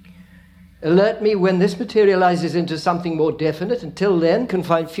 Alert me when this materializes into something more definite. Until then,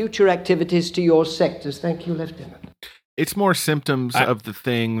 confine future activities to your sectors. Thank you, Lieutenant. It's more symptoms of the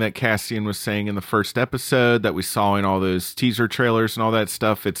thing that Cassian was saying in the first episode that we saw in all those teaser trailers and all that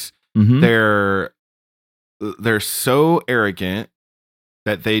stuff. It's they're so arrogant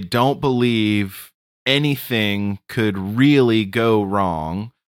that they don't believe anything could really go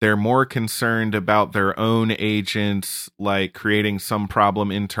wrong. They're more concerned about their own agents, like creating some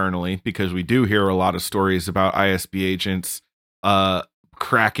problem internally, because we do hear a lot of stories about ISB agents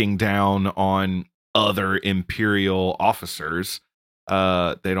cracking down on other Imperial officers.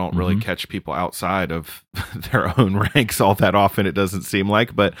 They don't really catch people outside of their own ranks all that often, it doesn't seem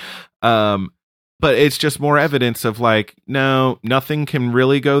like. But it's just more evidence of like, no, nothing can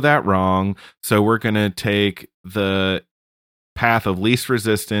really go that wrong. So we're going to take the path of least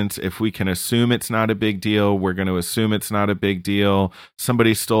resistance. If we can assume it's not a big deal, we're going to assume it's not a big deal.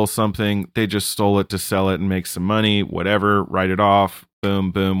 Somebody stole something. They just stole it to sell it and make some money, whatever, write it off.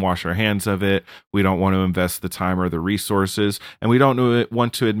 Boom, boom, wash our hands of it. We don't want to invest the time or the resources. And we don't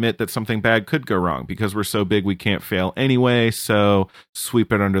want to admit that something bad could go wrong because we're so big we can't fail anyway. So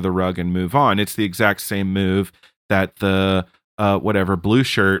sweep it under the rug and move on. It's the exact same move that the blue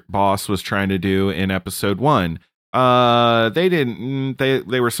shirt boss was trying to do in episode 1. They didn't.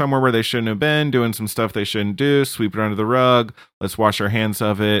 They were somewhere where they shouldn't have been, doing some stuff they shouldn't do. Sweep it under the rug. Let's wash our hands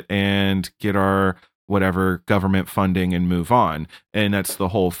of it and get our whatever government funding and move on. And that's the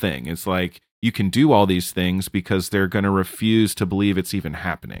whole thing. It's like you can do all these things because they're going to refuse to believe it's even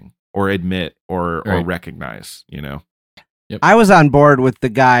happening or admit or recognize. You know. Yep. I was on board with the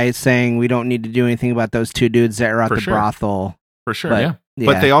guy saying we don't need to do anything about those 2 dudes that are at the brothel. For sure. But,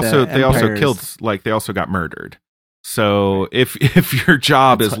 but they also killed, like they also got murdered. So if your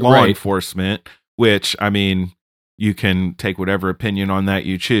job is law enforcement, which I mean, you can take whatever opinion on that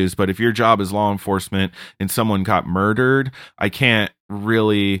you choose, but if your job is law enforcement and someone got murdered, I can't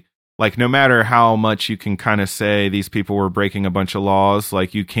really, like, no matter how much you can kind of say these people were breaking a bunch of laws,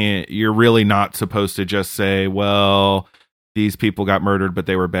 like you're really not supposed to just say, well, these people got murdered, but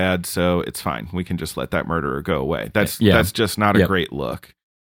they were bad, so it's fine. We can just let that murderer go away. That's just not a great look.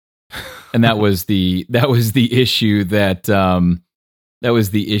 And that was the issue that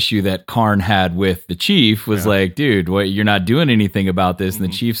Karn had with the chief was like, dude, what, you're not doing anything about this. And the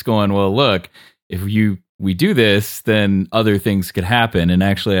chief's going, well, look, if we do this, then other things could happen. And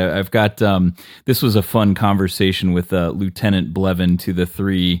actually I've got, this was a fun conversation with Lieutenant Blevin to the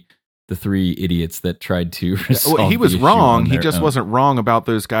three idiots that tried to resolve he was the issue wrong. on He their just own. wasn't wrong about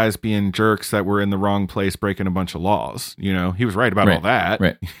those guys being jerks that were in the wrong place, breaking a bunch of laws. You know, he was right about all that.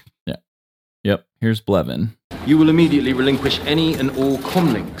 Right. Yeah. Yep. Here's Blevin. You will immediately relinquish any and all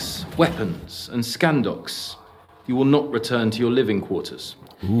comlinks, weapons, and scandocs. You will not return to your living quarters.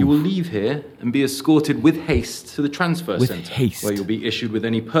 You will leave here and be escorted with haste to the transfer center, where you'll be issued with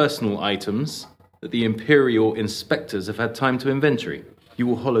any personal items that the Imperial inspectors have had time to inventory. You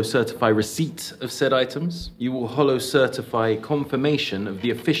will holo-certify receipt of said items. You will holo-certify confirmation of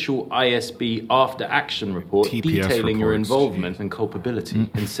the official ISB after-action report detailing your involvement and culpability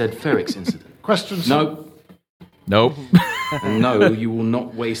in said Ferrix incident. Questions? No. Nope. And no, you will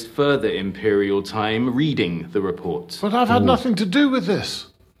not waste further Imperial time reading the report. But I've had nothing to do with this.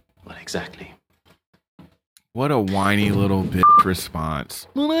 Well, exactly. What a whiny little bitch response.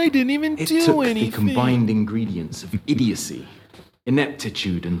 Well, I didn't even do anything. The combined ingredients of idiocy,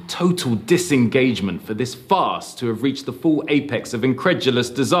 ineptitude, and total disengagement for this farce to have reached the full apex of incredulous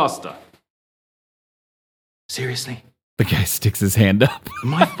disaster. Seriously? The guy sticks his hand up.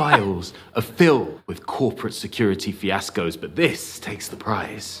 My files are filled with corporate security fiascos, but this takes the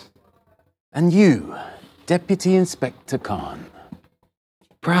prize. And you, Deputy Inspector Khan.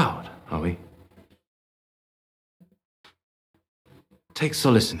 Proud, are we? Take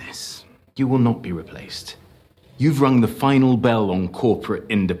solace in this. You will not be replaced. You've rung the final bell on corporate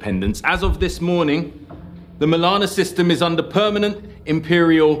independence. As of this morning, the Milana system is under permanent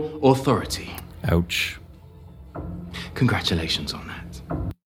Imperial authority. Ouch. Congratulations on that.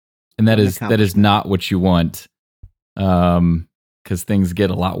 And that is not what you want. Because things get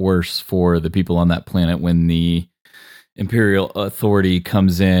a lot worse for the people on that planet when the Imperial authority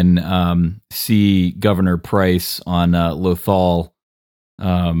comes in. See Governor Price on Lothal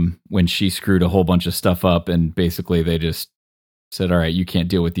when she screwed a whole bunch of stuff up, and basically they just said, all right, you can't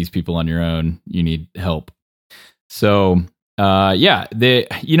deal with these people on your own. You need help. So,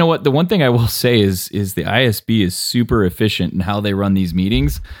 you know what? The one thing I will say is the ISB is super efficient in how they run these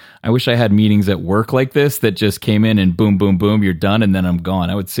meetings. I wish I had meetings at work like this that just came in and boom, boom, boom, you're done, and then I'm gone.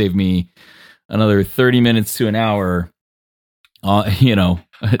 I would save me another 30 minutes to an hour, I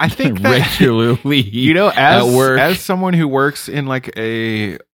think regularly, at work. As someone who works in like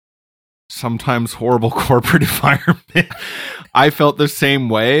a sometimes horrible corporate environment, I felt the same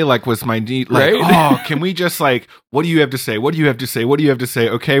way. Like, was my need like, right? Oh, can we just like, what do you have to say? What do you have to say? What do you have to say?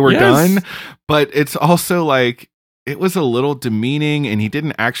 Okay, we're done. But it's also like, it was a little demeaning, and he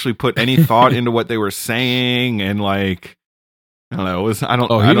didn't actually put any thought into what they were saying, and like, I don't know. I don't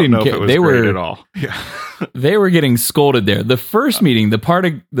know if it was great at all. Yeah. They were getting scolded there. The first meeting, the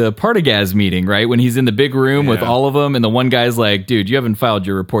Partagaz meeting, right? When he's in the big room with all of them, and the one guy's like, dude, you haven't filed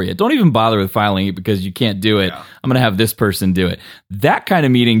your report yet. Don't even bother with filing it because you can't do it. Yeah. I'm going to have this person do it. That kind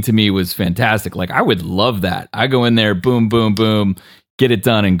of meeting to me was fantastic. Like, I would love that. I go in there, boom, boom, boom, get it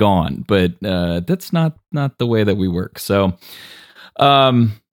done and gone. But that's not the way that we work. So,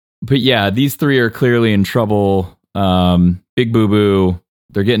 but yeah, these three are clearly in trouble. Big Boo Boo,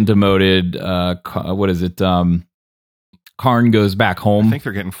 they're getting demoted. What is it? Karn goes back home. I think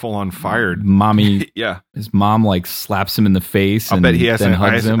they're getting full on fired. Mommy, yeah, his mom like slaps him in the face. I bet he hasn't.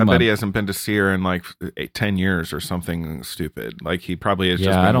 Hugs him. I bet he hasn't been to see her in like 10 years or something stupid. Like, he probably has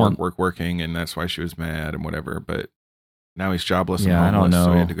just been working, and that's why she was mad and whatever. But now he's jobless and homeless,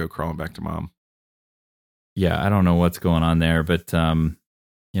 so he had to go crawling back to mom. Yeah, I don't know what's going on there, but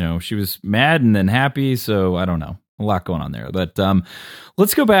she was mad and then happy, so I don't know. A lot going on there. But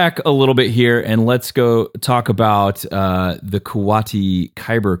let's go back a little bit here, and let's go talk about the Kuwati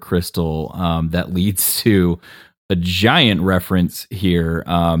Kyber crystal that leads to a giant reference here.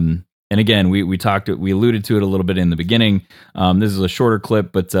 And again, we alluded to it a little bit in the beginning. This is a shorter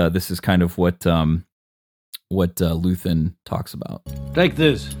clip, but this is kind of what Luthen talks about. Take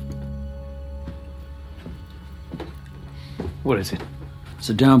this. What is it? It's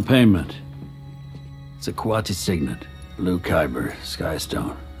a down payment. It's a Kuwati signet. Blue Kyber,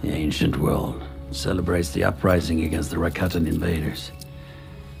 Skystone, the ancient world. Celebrates the uprising against the Rakatan invaders.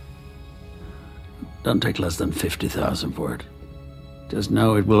 Don't take less than 50,000 for it. Just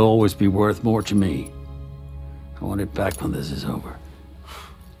know it will always be worth more to me. I want it back when this is over.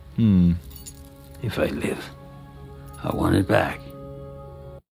 If I live, I want it back.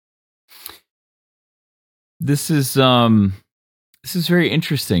 This is very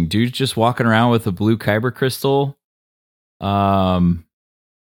interesting. Dude's just walking around with a blue Kyber crystal, that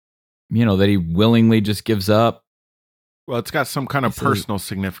he willingly just gives up. Well, it's got some kind of personal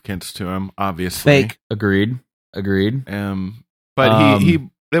significance to him, obviously. Fake. Agreed. But he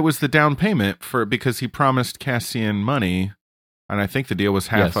it was the down payment because he promised Cassian money, and I think the deal was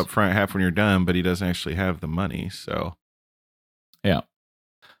half up front, half when you're done, but he doesn't actually have the money, so. Yeah.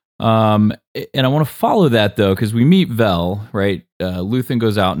 And I want to follow that, though, because we meet Vel, right? Luthen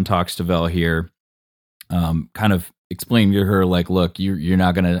goes out and talks to Vel here, kind of explaining to her, like, look, you're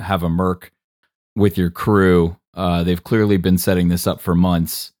not going to have a merc with your crew. They've clearly been setting this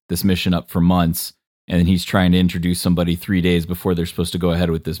mission up for months, and he's trying to introduce somebody 3 days before they're supposed to go ahead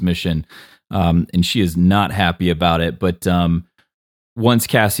with this mission. And she is not happy about it. But once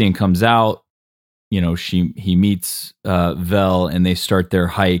Cassian comes out, he meets Vel, and they start their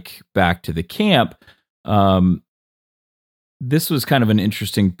hike back to the camp. This was kind of an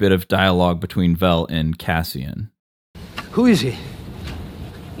interesting bit of dialogue between Vel and Cassian. Who is he?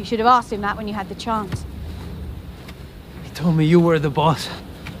 You should have asked him that when you had the chance. He told me you were the boss,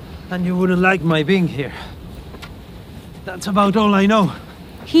 and you wouldn't like my being here. That's about all I know.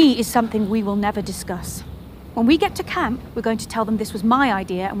 He is something we will never discuss. When we get to camp, we're going to tell them this was my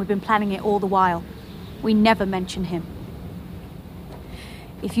idea and we've been planning it all the while. We never mention him.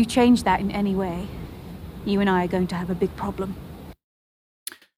 If you change that in any way, you and I are going to have a big problem.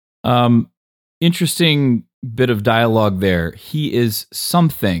 Interesting bit of dialogue there. He is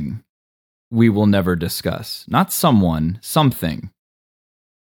something we will never discuss. Not someone, something.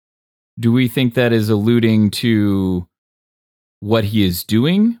 Do we think that is alluding to what he is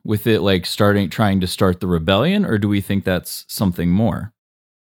doing with it, like trying to start the rebellion, or do we think that's something more?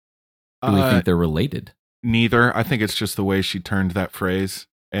 Do we think they're related? Neither. I think it's just the way she turned that phrase,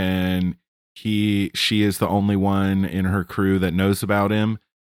 and she is the only one in her crew that knows about him,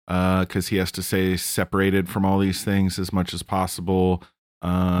 because he has to stay separated from all these things as much as possible,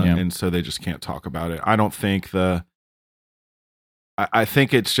 and so they just can't talk about it. I don't think I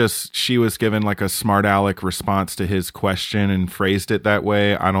think it's just she was given like a smart aleck response to his question and phrased it that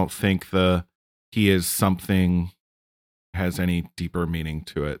way. I don't think he is something has any deeper meaning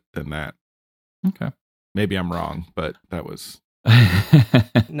to it than that. Okay. Maybe I'm wrong, but that was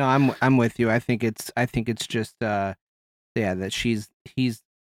No, I'm with you. I think it's just that he's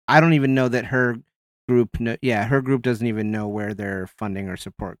I don't even know that her group her group doesn't even know where their funding or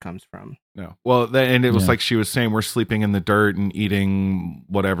support comes from. No. Well, and it was like she was saying, we're sleeping in the dirt and eating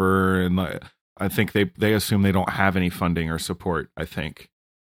whatever, and I think they assume they don't have any funding or support, I think.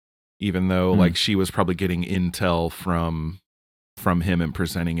 Even though like she was probably getting intel from him and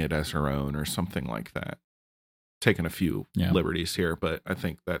presenting it as her own or something like that. Taking a few liberties here, but I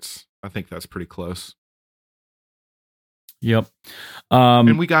think that's pretty close. Yep.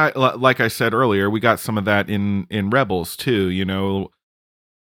 And we got, like I said earlier, we got some of that in Rebels too.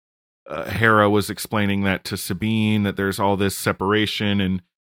 Hera was explaining that to Sabine, that there's all this separation and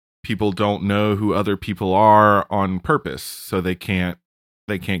people don't know who other people are on purpose. So they can't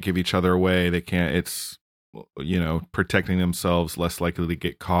give each other away. It's protecting themselves, less likely to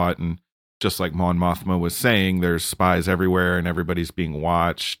get caught. And just like Mon Mothma was saying, there's spies everywhere and everybody's being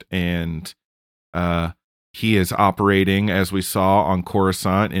watched. And, he is operating, as we saw on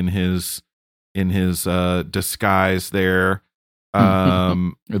Coruscant, in his disguise there,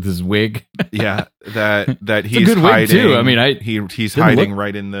 with his wig. Yeah, that he's a good hiding. Wig too. I mean, he's hiding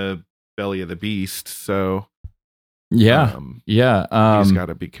right in the belly of the beast. So he's got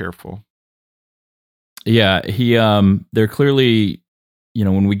to be careful. Yeah, they're clearly,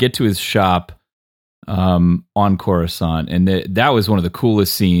 when we get to his shop, on Coruscant, and that was one of the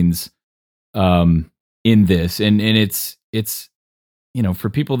coolest scenes, in this, and it's for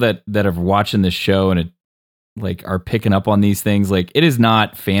people that are watching this show and are picking up on these things, like, it is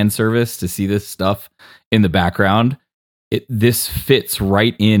not fan service to see this stuff in the background. This fits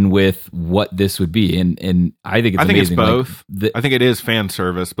right in with what this would be, and I think it's amazing. It's both. I think it is fan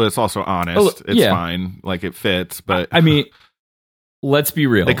service, but it's also honest. It's fine, like it fits. But I mean, let's be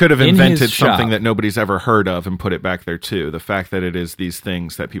real. They could have invented something that nobody's ever heard of and put it back there too. The fact that it is these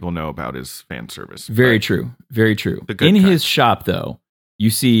things that people know about is fan service. Very true. Very true. In his shop, though, you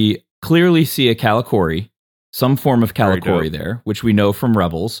clearly see a Calicori, some form of Calicori there, which we know from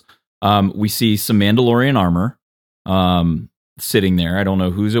Rebels. We see some Mandalorian armor sitting there. I don't know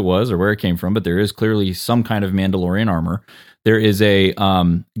whose it was or where it came from, but there is clearly some kind of Mandalorian armor. There is a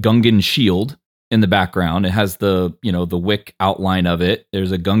Gungan shield in the background. It has the wick outline of it.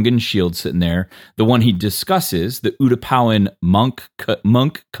 There's a Gungan shield sitting there. The one he discusses, the Utapowan monk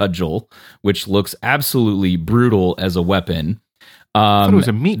cudgel, which looks absolutely brutal as a weapon. I thought it was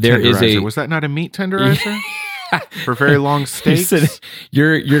a meat tenderizer. Was that not a meat tenderizer? For very long steaks?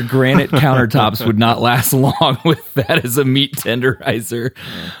 Your granite countertops would not last long with that as a meat tenderizer.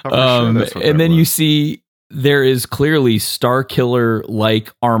 And then you see there is clearly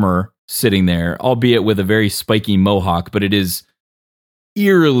Starkiller-like armor sitting there, albeit with a very spiky mohawk, but it is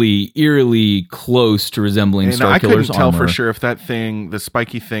eerily close to resembling Starkiller's armor. I couldn't tell for sure if that thing, the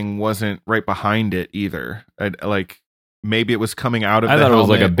spiky thing, wasn't right behind it either. Maybe it was coming out of the helmet, it was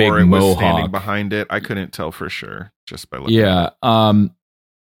like a big or it mohawk. Was standing behind it. I couldn't tell for sure just by looking at it.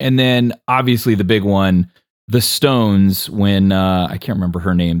 And then obviously the big one, the stones when I can't remember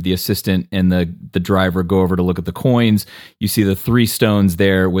her name, the assistant and the driver go over to look at the coins. You see the 3 stones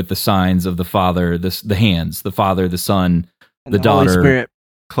there with the signs of the Father, the hands, the Father, the Son, the daughter. Holy Spirit.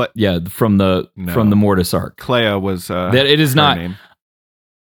 From the Mortis arc. Clea was that it is not. Name.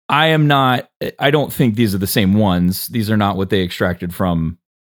 I don't think these are the same ones. These are not what they extracted from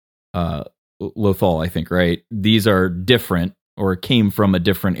Lothal, I think, right? These are different or came from a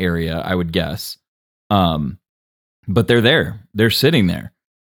different area, I would guess. But they're there. They're sitting there.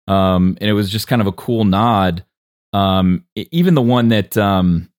 And it was just kind of a cool nod. Even the one that,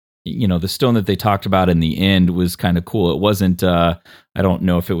 the stone that they talked about in the end was kind of cool. It wasn't, I don't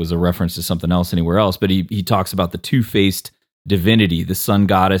know if it was a reference to something else anywhere else, but he talks about the two-faced divinity, the sun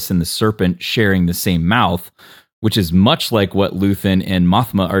goddess and the serpent sharing the same mouth, which is much like what Luthen and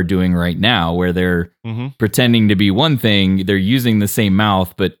Mothma are doing right now, where they're pretending to be one thing. They're using the same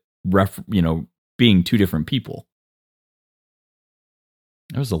mouth, but being 2 different people.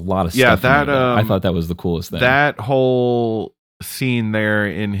 There was a lot of stuff. Yeah, I thought that was the coolest thing. That whole scene there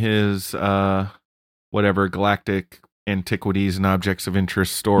in his whatever galactic antiquities and objects of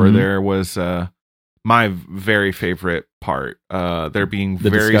interest store there was my very favorite part. They're being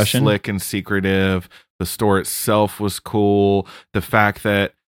very slick and secretive. The store itself was cool. The fact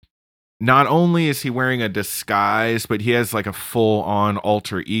that not only is he wearing a disguise, but he has like a full-on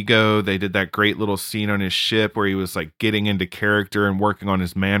alter ego. They did that great little scene on his ship where he was like getting into character and working on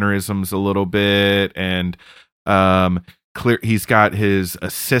his mannerisms a little bit. And he's got his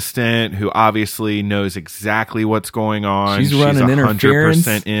assistant who obviously knows exactly what's going on. She's running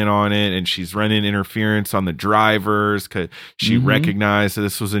 100% in on it, and she's running interference on the drivers because she recognized that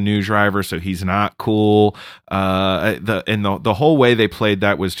this was a new driver, so he's not cool. The whole way they played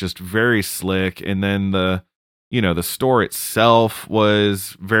that was just very slick. And then the store itself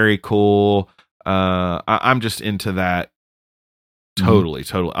was very cool. I'm just into that. Totally.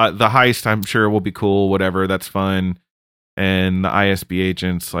 The heist, I'm sure, will be cool. Whatever, that's fun. And the ISB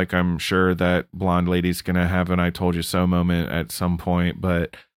agents, like, I'm sure that blonde lady's gonna have an "I told you so" moment at some point.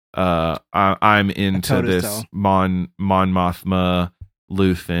 But I'm into this Mon Mothma,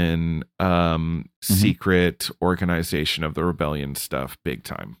 Luthen, secret organization of the rebellion stuff, big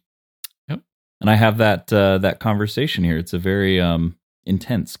time. Yep. And I have that conversation here. It's a very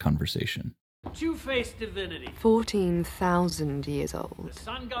intense conversation. Two-faced divinity. 14,000 years old. The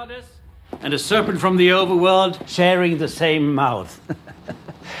sun goddess and a serpent from the overworld sharing the same mouth.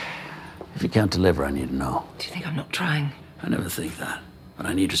 If you can't deliver, I need to know. Do you think I'm not trying? I never think that. But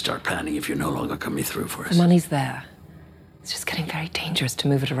I need to start planning if you're no longer coming through for us. The money's there. It's just getting very dangerous to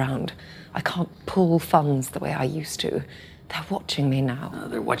move it around. I can't pull funds the way I used to. They're watching me now.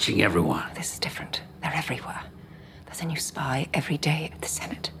 They're watching everyone. This is different. They're everywhere. There's a new spy every day at the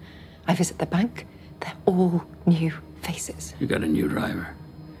Senate. I visit the bank. They're all new faces. You got a new driver.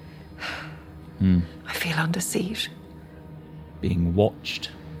 I feel under siege. Being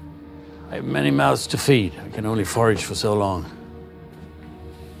watched. I have many mouths to feed. I can only forage for so long.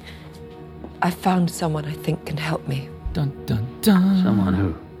 I found someone I think can help me. Dun, dun, dun. Someone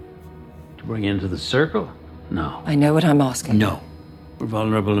who? To bring into the circle? No. I know what I'm asking. No. We're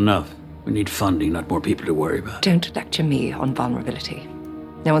vulnerable enough. We need funding, not more people to worry about. Don't lecture me on vulnerability.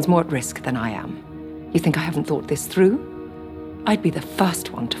 No one's more at risk than I am. You think I haven't thought this through? I'd be the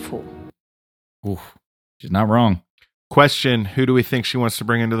first one to fall. Oof. She's not wrong. Question, who do we think she wants to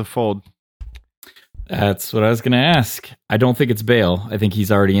bring into the fold? That's what I was going to ask. I don't think it's Bail. I think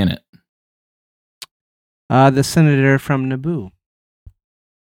he's already in it. The senator from Naboo.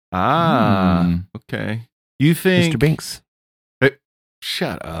 Okay. You think... Mr. Binks.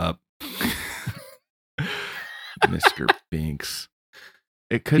 Shut up. Mr. Binks.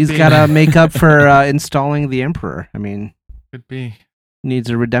 It could He's got to make up for installing the Emperor. I mean... Could be. Needs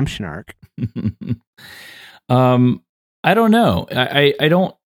a redemption arc. I don't know. I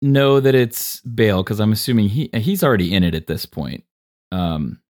don't know that it's Bail because I'm assuming he's already in it at this point.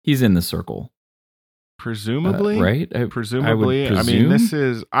 He's in the circle. Presumably, right? Presumably. I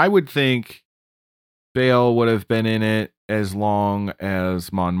mean, I would think Bail would have been in it as long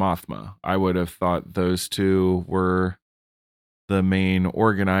as Mon Mothma. I would have thought those two were the main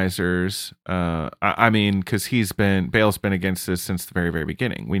organizers. I mean, because Bail's been against this since the very, very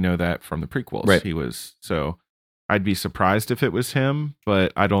beginning. We know that from the prequels. Right. He was, so I'd be surprised if it was him,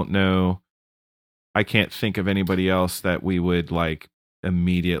 but I don't know. I can't think of anybody else that we would like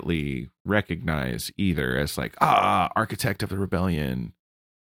immediately recognize either as like, architect of the rebellion.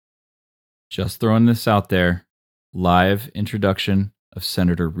 Just throwing this out there. Live introduction of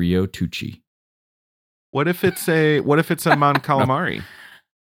Senator Rio Tucci. What if it's a Mon Calamari?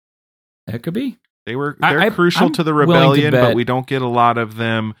 That could be. They're crucial I'm to the rebellion, but we don't get a lot of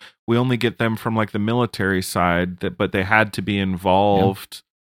them. We only get them from like the military side, but they had to be involved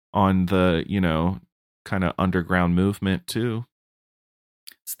on the, kind of underground movement too.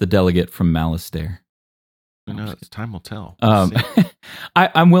 It's the delegate from Malastare. No, time will tell.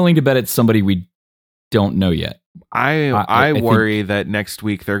 I'm willing to bet it's somebody we don't know yet. I worry that next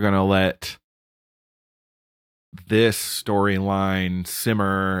week they're going to let this storyline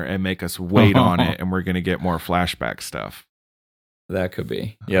simmer and make us wait on it, and we're going to get more flashback stuff. That could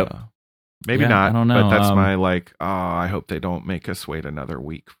be. Yep. Maybe not. I don't know. But that's my I hope they don't make us wait another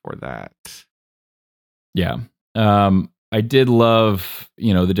week for that. Yeah. I did love,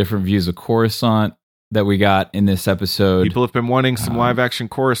 the different views of Coruscant that we got in this episode. People have been wanting some live action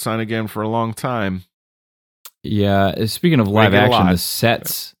Coruscant again for a long time. Yeah. Speaking of live action,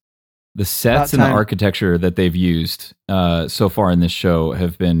 the sets and the architecture that they've used so far in this show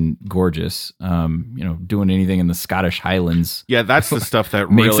have been gorgeous. Doing anything in the Scottish Highlands. Yeah, that's the stuff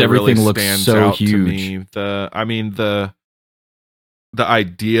that makes everything really look stands so out huge. To me. The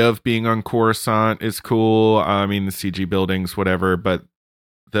idea of being on Coruscant is cool. I mean, the CG buildings, whatever, but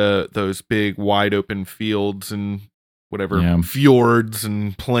those big wide open fields and whatever fjords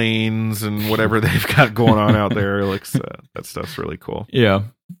and plains and whatever they've got going on out there looks that stuff's really cool. Yeah.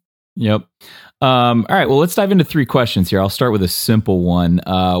 Yep. All right. Well, let's dive into 3 questions here. I'll start with a simple one.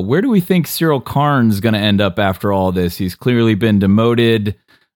 Where do we think Cyril Karn's going to end up after all this? He's clearly been demoted,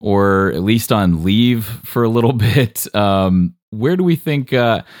 or at least on leave for a little bit. Where do we think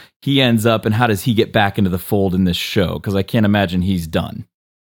he ends up, and how does he get back into the fold in this show? Because I can't imagine he's done.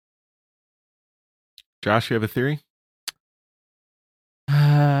 Josh, you have a theory?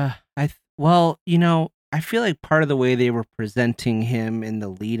 I feel like part of the way they were presenting him in the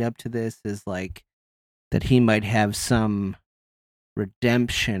lead up to this is like that he might have some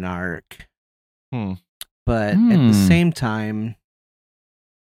redemption arc. But at the same time,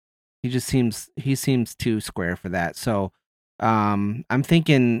 he seems too square for that. So I'm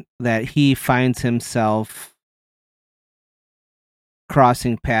thinking that he finds himself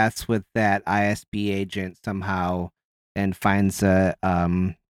crossing paths with that ISB agent somehow and finds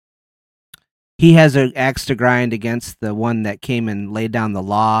he has an axe to grind against the one that came and laid down the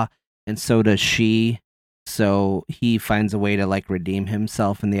law, and so does she. So he finds a way to like redeem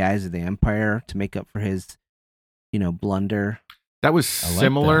himself in the eyes of the Empire to make up for his, blunder. That was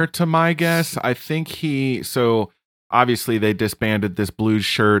similar to my guess. I think so obviously they disbanded this blue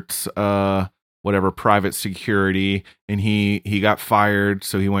shirts, private security, and he got fired.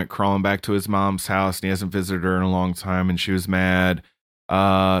 So he went crawling back to his mom's house, and he hasn't visited her in a long time, and she was mad.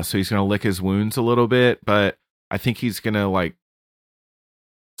 So he's going to lick his wounds a little bit, but I think he's going to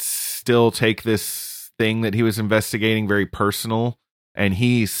still take this thing that he was investigating very personal. And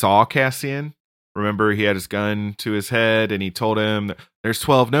he saw Cassian. Remember, he had his gun to his head and he told him there's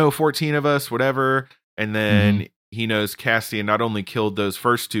 14 of us, whatever. And then he knows Cassian not only killed those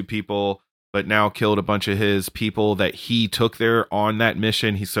first 2 people, but now killed a bunch of his people that he took there on that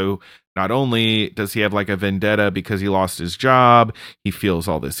mission. So not only does he have like a vendetta because he lost his job, he feels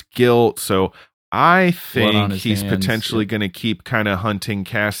all this guilt. So I think he's potentially going to keep kind of hunting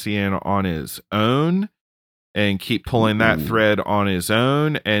Cassian on his own and keep pulling that thread on his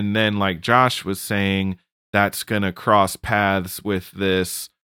own. And then, like Josh was saying, that's going to cross paths with this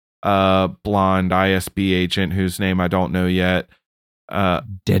blonde ISB agent whose name I don't know yet.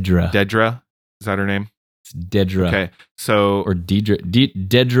 Dedra. Is that her name? It's Dedra. Okay. So, or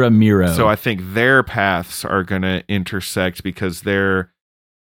Dedra Miro. So I think their paths are going to intersect because they're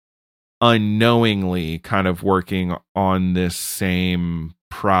unknowingly kind of working on this same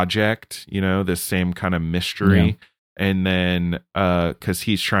project, this same kind of mystery. Yeah. And then, cause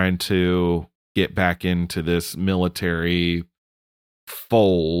he's trying to get back into this military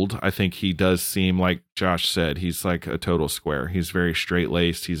fold. I think he does seem, like Josh said, he's like a total square. He's very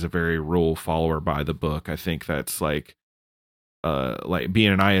straight-laced. He's a very rule follower by the book. I think that's like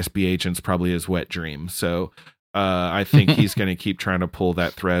being an ISB agent's probably his wet dream. So I think he's going to keep trying to pull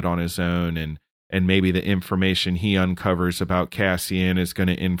that thread on his own, and maybe the information he uncovers about Cassian is going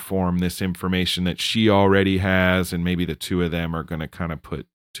to inform this information that she already has, and maybe the 2 of them are going to kind of put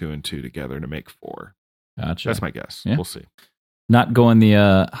 2 and 2 together to make 4. Gotcha. That's my guess. Yeah. We'll see. Not going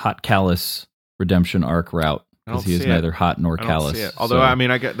the hot callous redemption arc route, because he is neither hot nor callous. Although I mean,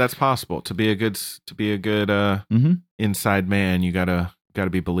 I get that's possible. To be a good inside man, you gotta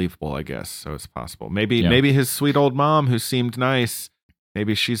be believable, I guess. So it's possible. Maybe his sweet old mom, who seemed nice,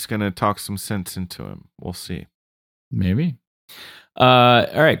 maybe she's gonna talk some sense into him. We'll see. Maybe. All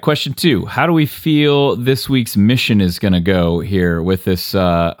right, question 2. How do we feel this week's mission is going to go here with this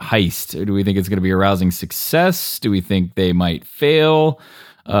heist? Do we think it's going to be a rousing success? Do we think they might fail?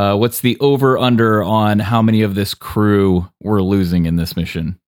 What's the over-under on how many of this crew we're losing in this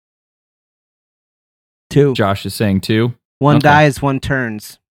mission? 2. Josh is saying 2. One dies, one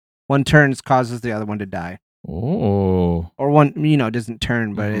turns. One turns causes the other one to die. Oh. Or one, doesn't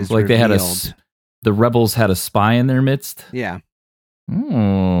turn, but is like revealed. The rebels had a spy in their midst? Yeah.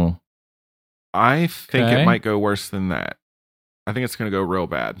 Oh. I think it might go worse than that. I think it's going to go real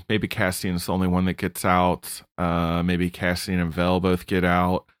bad. Maybe Cassian's the only one that gets out. Maybe Cassian and Vel both get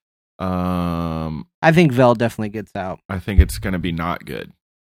out. I think Vel definitely gets out. I think it's going to be not good.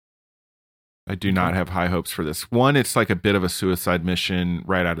 I do not have high hopes for this. One, it's like a bit of a suicide mission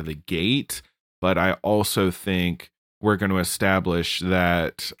right out of the gate, but I also think we're going to establish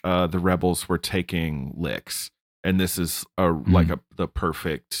that the rebels were taking licks, and this is the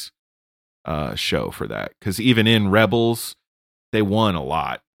perfect show for that. Because even in Rebels, they won a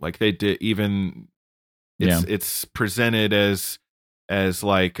lot. Like they did. Even it's presented as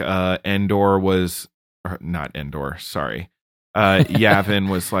like Endor was not Endor. Sorry. Yavin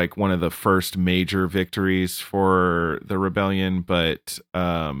was like one of the first major victories for the rebellion, but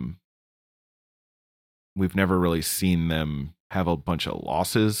we've never really seen them have a bunch of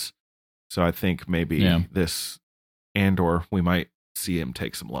losses. So I think maybe this Andor, we might see him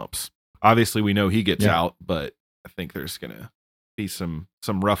take some lumps. Obviously, we know he gets out, but I think there's gonna be some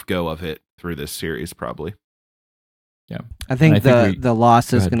rough go of it through this series, probably. Yeah, I think the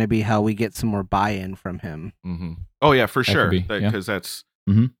loss is going to be how we get some more buy-in from him. Mm-hmm. Oh yeah, for sure. Because that's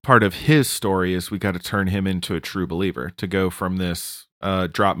part of his story is we got to turn him into a true believer. To go from this,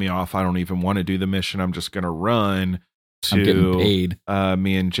 drop me off, I don't even want to do the mission, I'm just going to run. To I'm getting paid.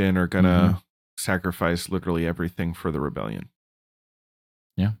 Me and Jin are going to sacrifice literally everything for the rebellion.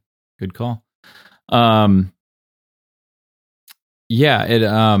 Yeah, good call. And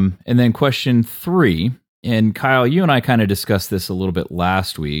then question 3. And Kyle, you and I kind of discussed this a little bit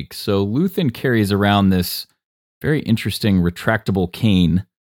last week. So Luthen carries around this very interesting retractable cane.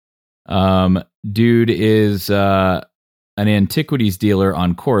 Dude is an antiquities dealer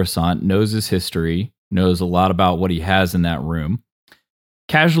on Coruscant, knows his history, knows a lot about what he has in that room.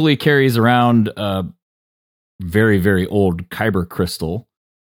 Casually carries around a very, very old Kyber crystal.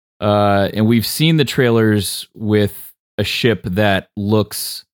 And we've seen the trailers with a ship that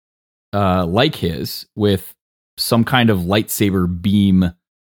looks like his, with some kind of lightsaber beam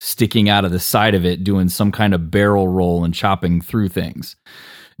sticking out of the side of it, doing some kind of barrel roll and chopping through things.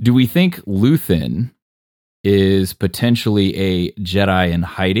 Do we think Luthen is potentially a Jedi in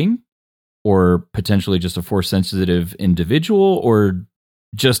hiding, or potentially just a Force-sensitive individual, or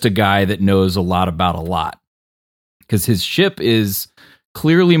just a guy that knows a lot about a lot? Because his ship is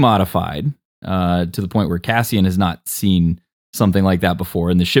clearly modified to the point where Cassian has not seen something like that before,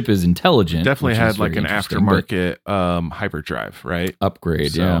 and the ship is intelligent. Definitely had like an aftermarket hyperdrive, right?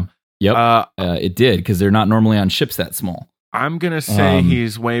 Upgrade, so, yeah. Yep. It did, because they're not normally on ships that small. I'm going to say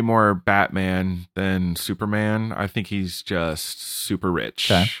he's way more Batman than Superman. I think he's just super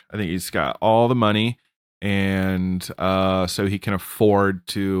rich. Okay. I think he's got all the money, and so he can afford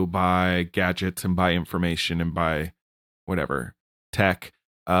to buy gadgets and buy information and buy whatever, tech.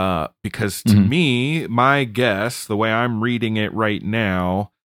 Because to me, my guess, the way I'm reading it right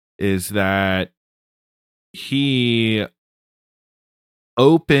now, is that he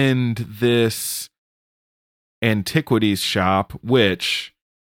opened this antiquities shop, which,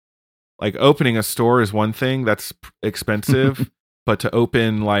 like, opening a store is one thing, that's expensive, but to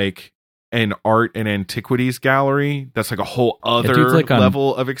open like an art and antiquities gallery, that's like a whole other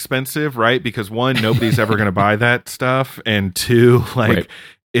level of expensive, right? Because one, nobody's ever going to buy that stuff, and two, like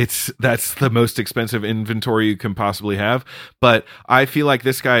that's the most expensive inventory you can possibly have. But I feel like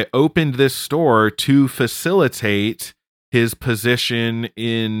this guy opened this store to facilitate his position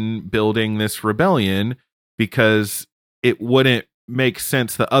in building this rebellion, because it wouldn't make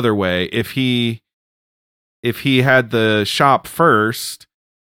sense the other way. If he had the shop first,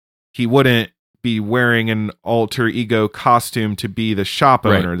 he wouldn't be wearing an alter ego costume to be the shop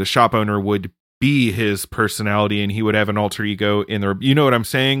owner. Right. The shop owner would be his personality, and he would have an alter ego in there. You know what I'm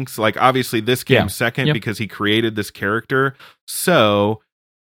saying? So, like, obviously this came second because he created this character. So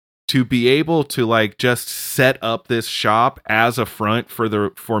to be able to like just set up this shop as a front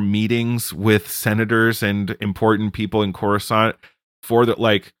for meetings with senators and important people in Coruscant, for the,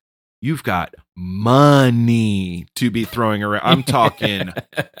 like, you've got money to be throwing around. I'm talking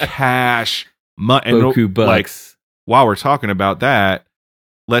cash, Boku bucks. Like, while we're talking about that,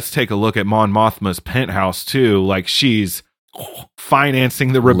 let's take a look at Mon Mothma's penthouse too. Like, she's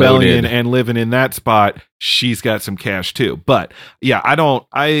financing the rebellion Loaded. and living in that spot, she's got some cash too. But yeah, I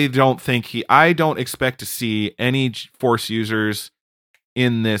don't expect to see any Force users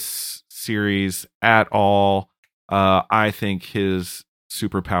in this series at all. I think his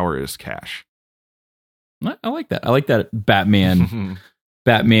superpower is cash. I like that. I like that Batman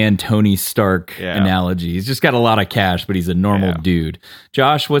Tony Stark analogy. He's just got a lot of cash, but he's a normal dude.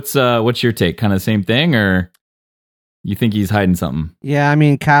 Josh, what's your take? Kind of the same thing, or you think he's hiding something? Yeah, I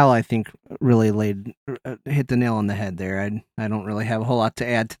mean, Kyle, I think really hit the nail on the head there. I don't really have a whole lot to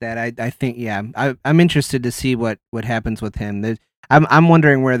add to that. I think I'm interested to see what happens with him. I'm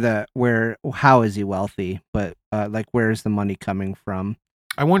wondering how is he wealthy, but like where's the money coming from?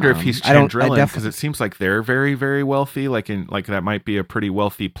 I wonder if he's Chandrillan, because it seems like they're very, very wealthy. Like that might be a pretty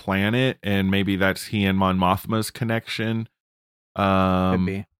wealthy planet, and maybe that's he and Mon Mothma's connection. Could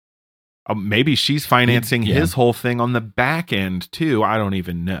be. Maybe she's financing his whole thing on the back end too. I don't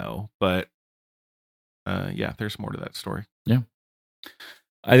even know, but there's more to that story. Yeah,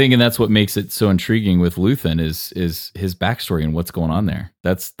 I think, and that's what makes it so intriguing with Luthen is his backstory and what's going on there.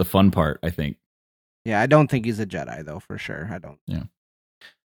 That's the fun part, I think. Yeah, I don't think he's a Jedi though, for sure. I don't. Yeah.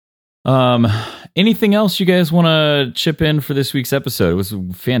 Anything else you guys want to chip in for this week's episode? It was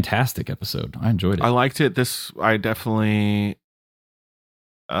a fantastic episode. I enjoyed it. I liked it. I definitely,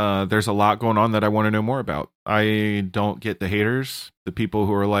 there's a lot going on that I want to know more about. I don't get the haters, the people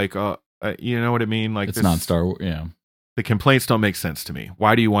who are like, you know what I mean? Like, it's not Star Wars. Yeah. The complaints don't make sense to me.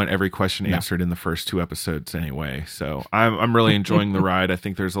 Why do you want every question answered in the first 2 episodes anyway? So I'm really enjoying the ride. I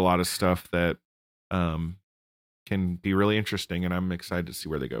think there's a lot of stuff that, can be really interesting, and I'm excited to see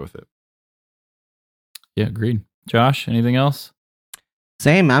where they go with it. Yeah, agreed. Josh, anything else?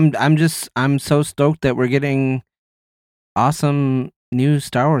 Same. I'm so stoked that we're getting awesome new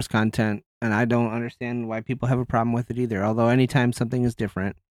Star Wars content, and I don't understand why people have a problem with it either. Although anytime something is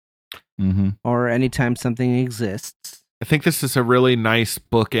different, or anytime something exists, I think this is a really nice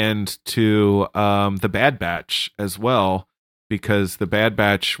bookend to the Bad Batch as well, because the Bad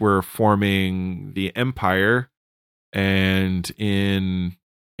Batch were forming the Empire, and in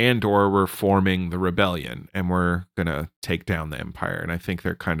Andor we're forming the Rebellion, and we're gonna take down the Empire. And I think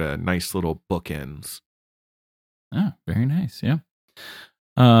they're kind of nice little bookends. Oh, very nice. Yeah.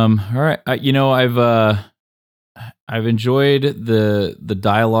 All right. I've enjoyed the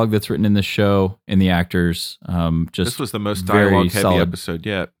dialogue that's written in the show and the actors. This was the most dialogue heavy episode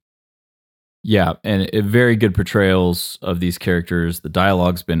yet. Yeah, and very good portrayals of these characters. The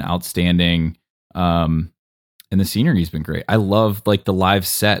dialogue's been outstanding. And the scenery's been great. I love like the live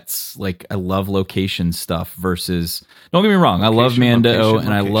sets. Like I love location stuff versus, don't get me wrong, I love Mando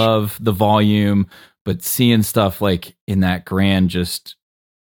and I love the volume, but seeing stuff like in that grand, just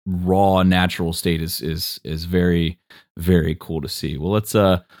raw natural state is very, very cool to see. Well, let's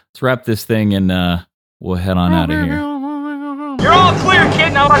wrap this thing and we'll head on out of here. You're all clear,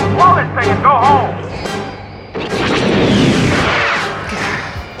 kid. Now let's blow this thing and go home.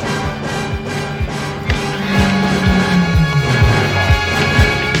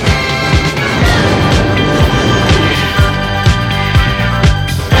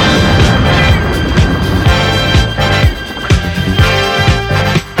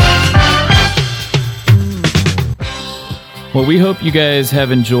 Well, we hope you guys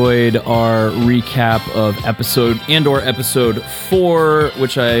have enjoyed our recap of Andor episode 4,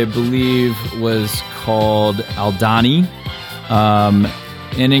 which I believe was called Aldhani.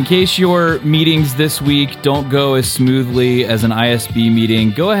 And in case your meetings this week don't go as smoothly as an ISB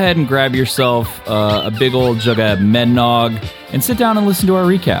meeting, go ahead and grab yourself a big old jug of Mednog and sit down and listen to our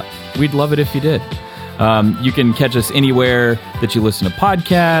recap. We'd love it if you did. You can catch us anywhere that you listen to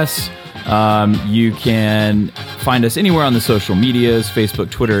podcasts. You can find us anywhere on the social medias, Facebook,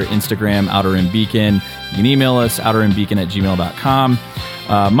 Twitter, Instagram, Outer Rim Beacon. You can email us, outerrimbeacon@gmail.com.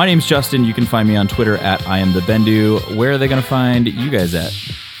 My name's Justin. You can find me on Twitter @IamTheBendu. Where are they going to find you guys at?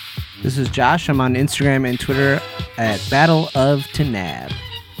 This is Josh. I'm on Instagram and Twitter @Battle of Tanab.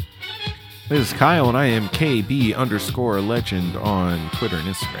 This is Kyle, and I am KB_legend on Twitter and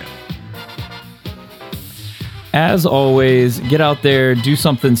Instagram. As always, get out there, do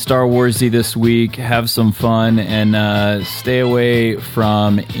something Star Warsy this week, have some fun, and stay away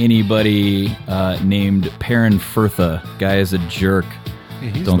from anybody named Perrin Furtha. Guy is a jerk.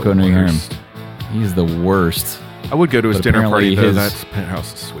 Yeah, don't go near him. He's the worst. I would go to his dinner party, though. That's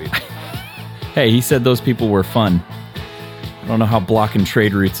Penthouse is sweet. Hey, he said those people were fun. I don't know how blocking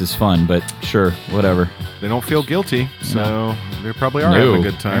trade routes is fun, but sure, whatever. They don't feel guilty, so they probably are having a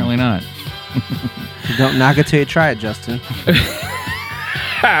good time. Apparently not. You don't knock it till you try it, Justin.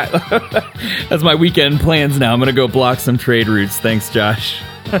 That's my weekend plans now. I'm going to go block some trade routes. Thanks, Josh.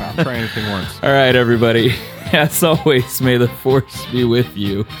 I'll try anything once. All right, everybody. As always, may the force be with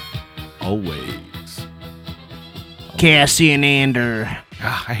you. Always. Cassian Andor.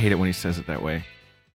 I hate it when he says it that way.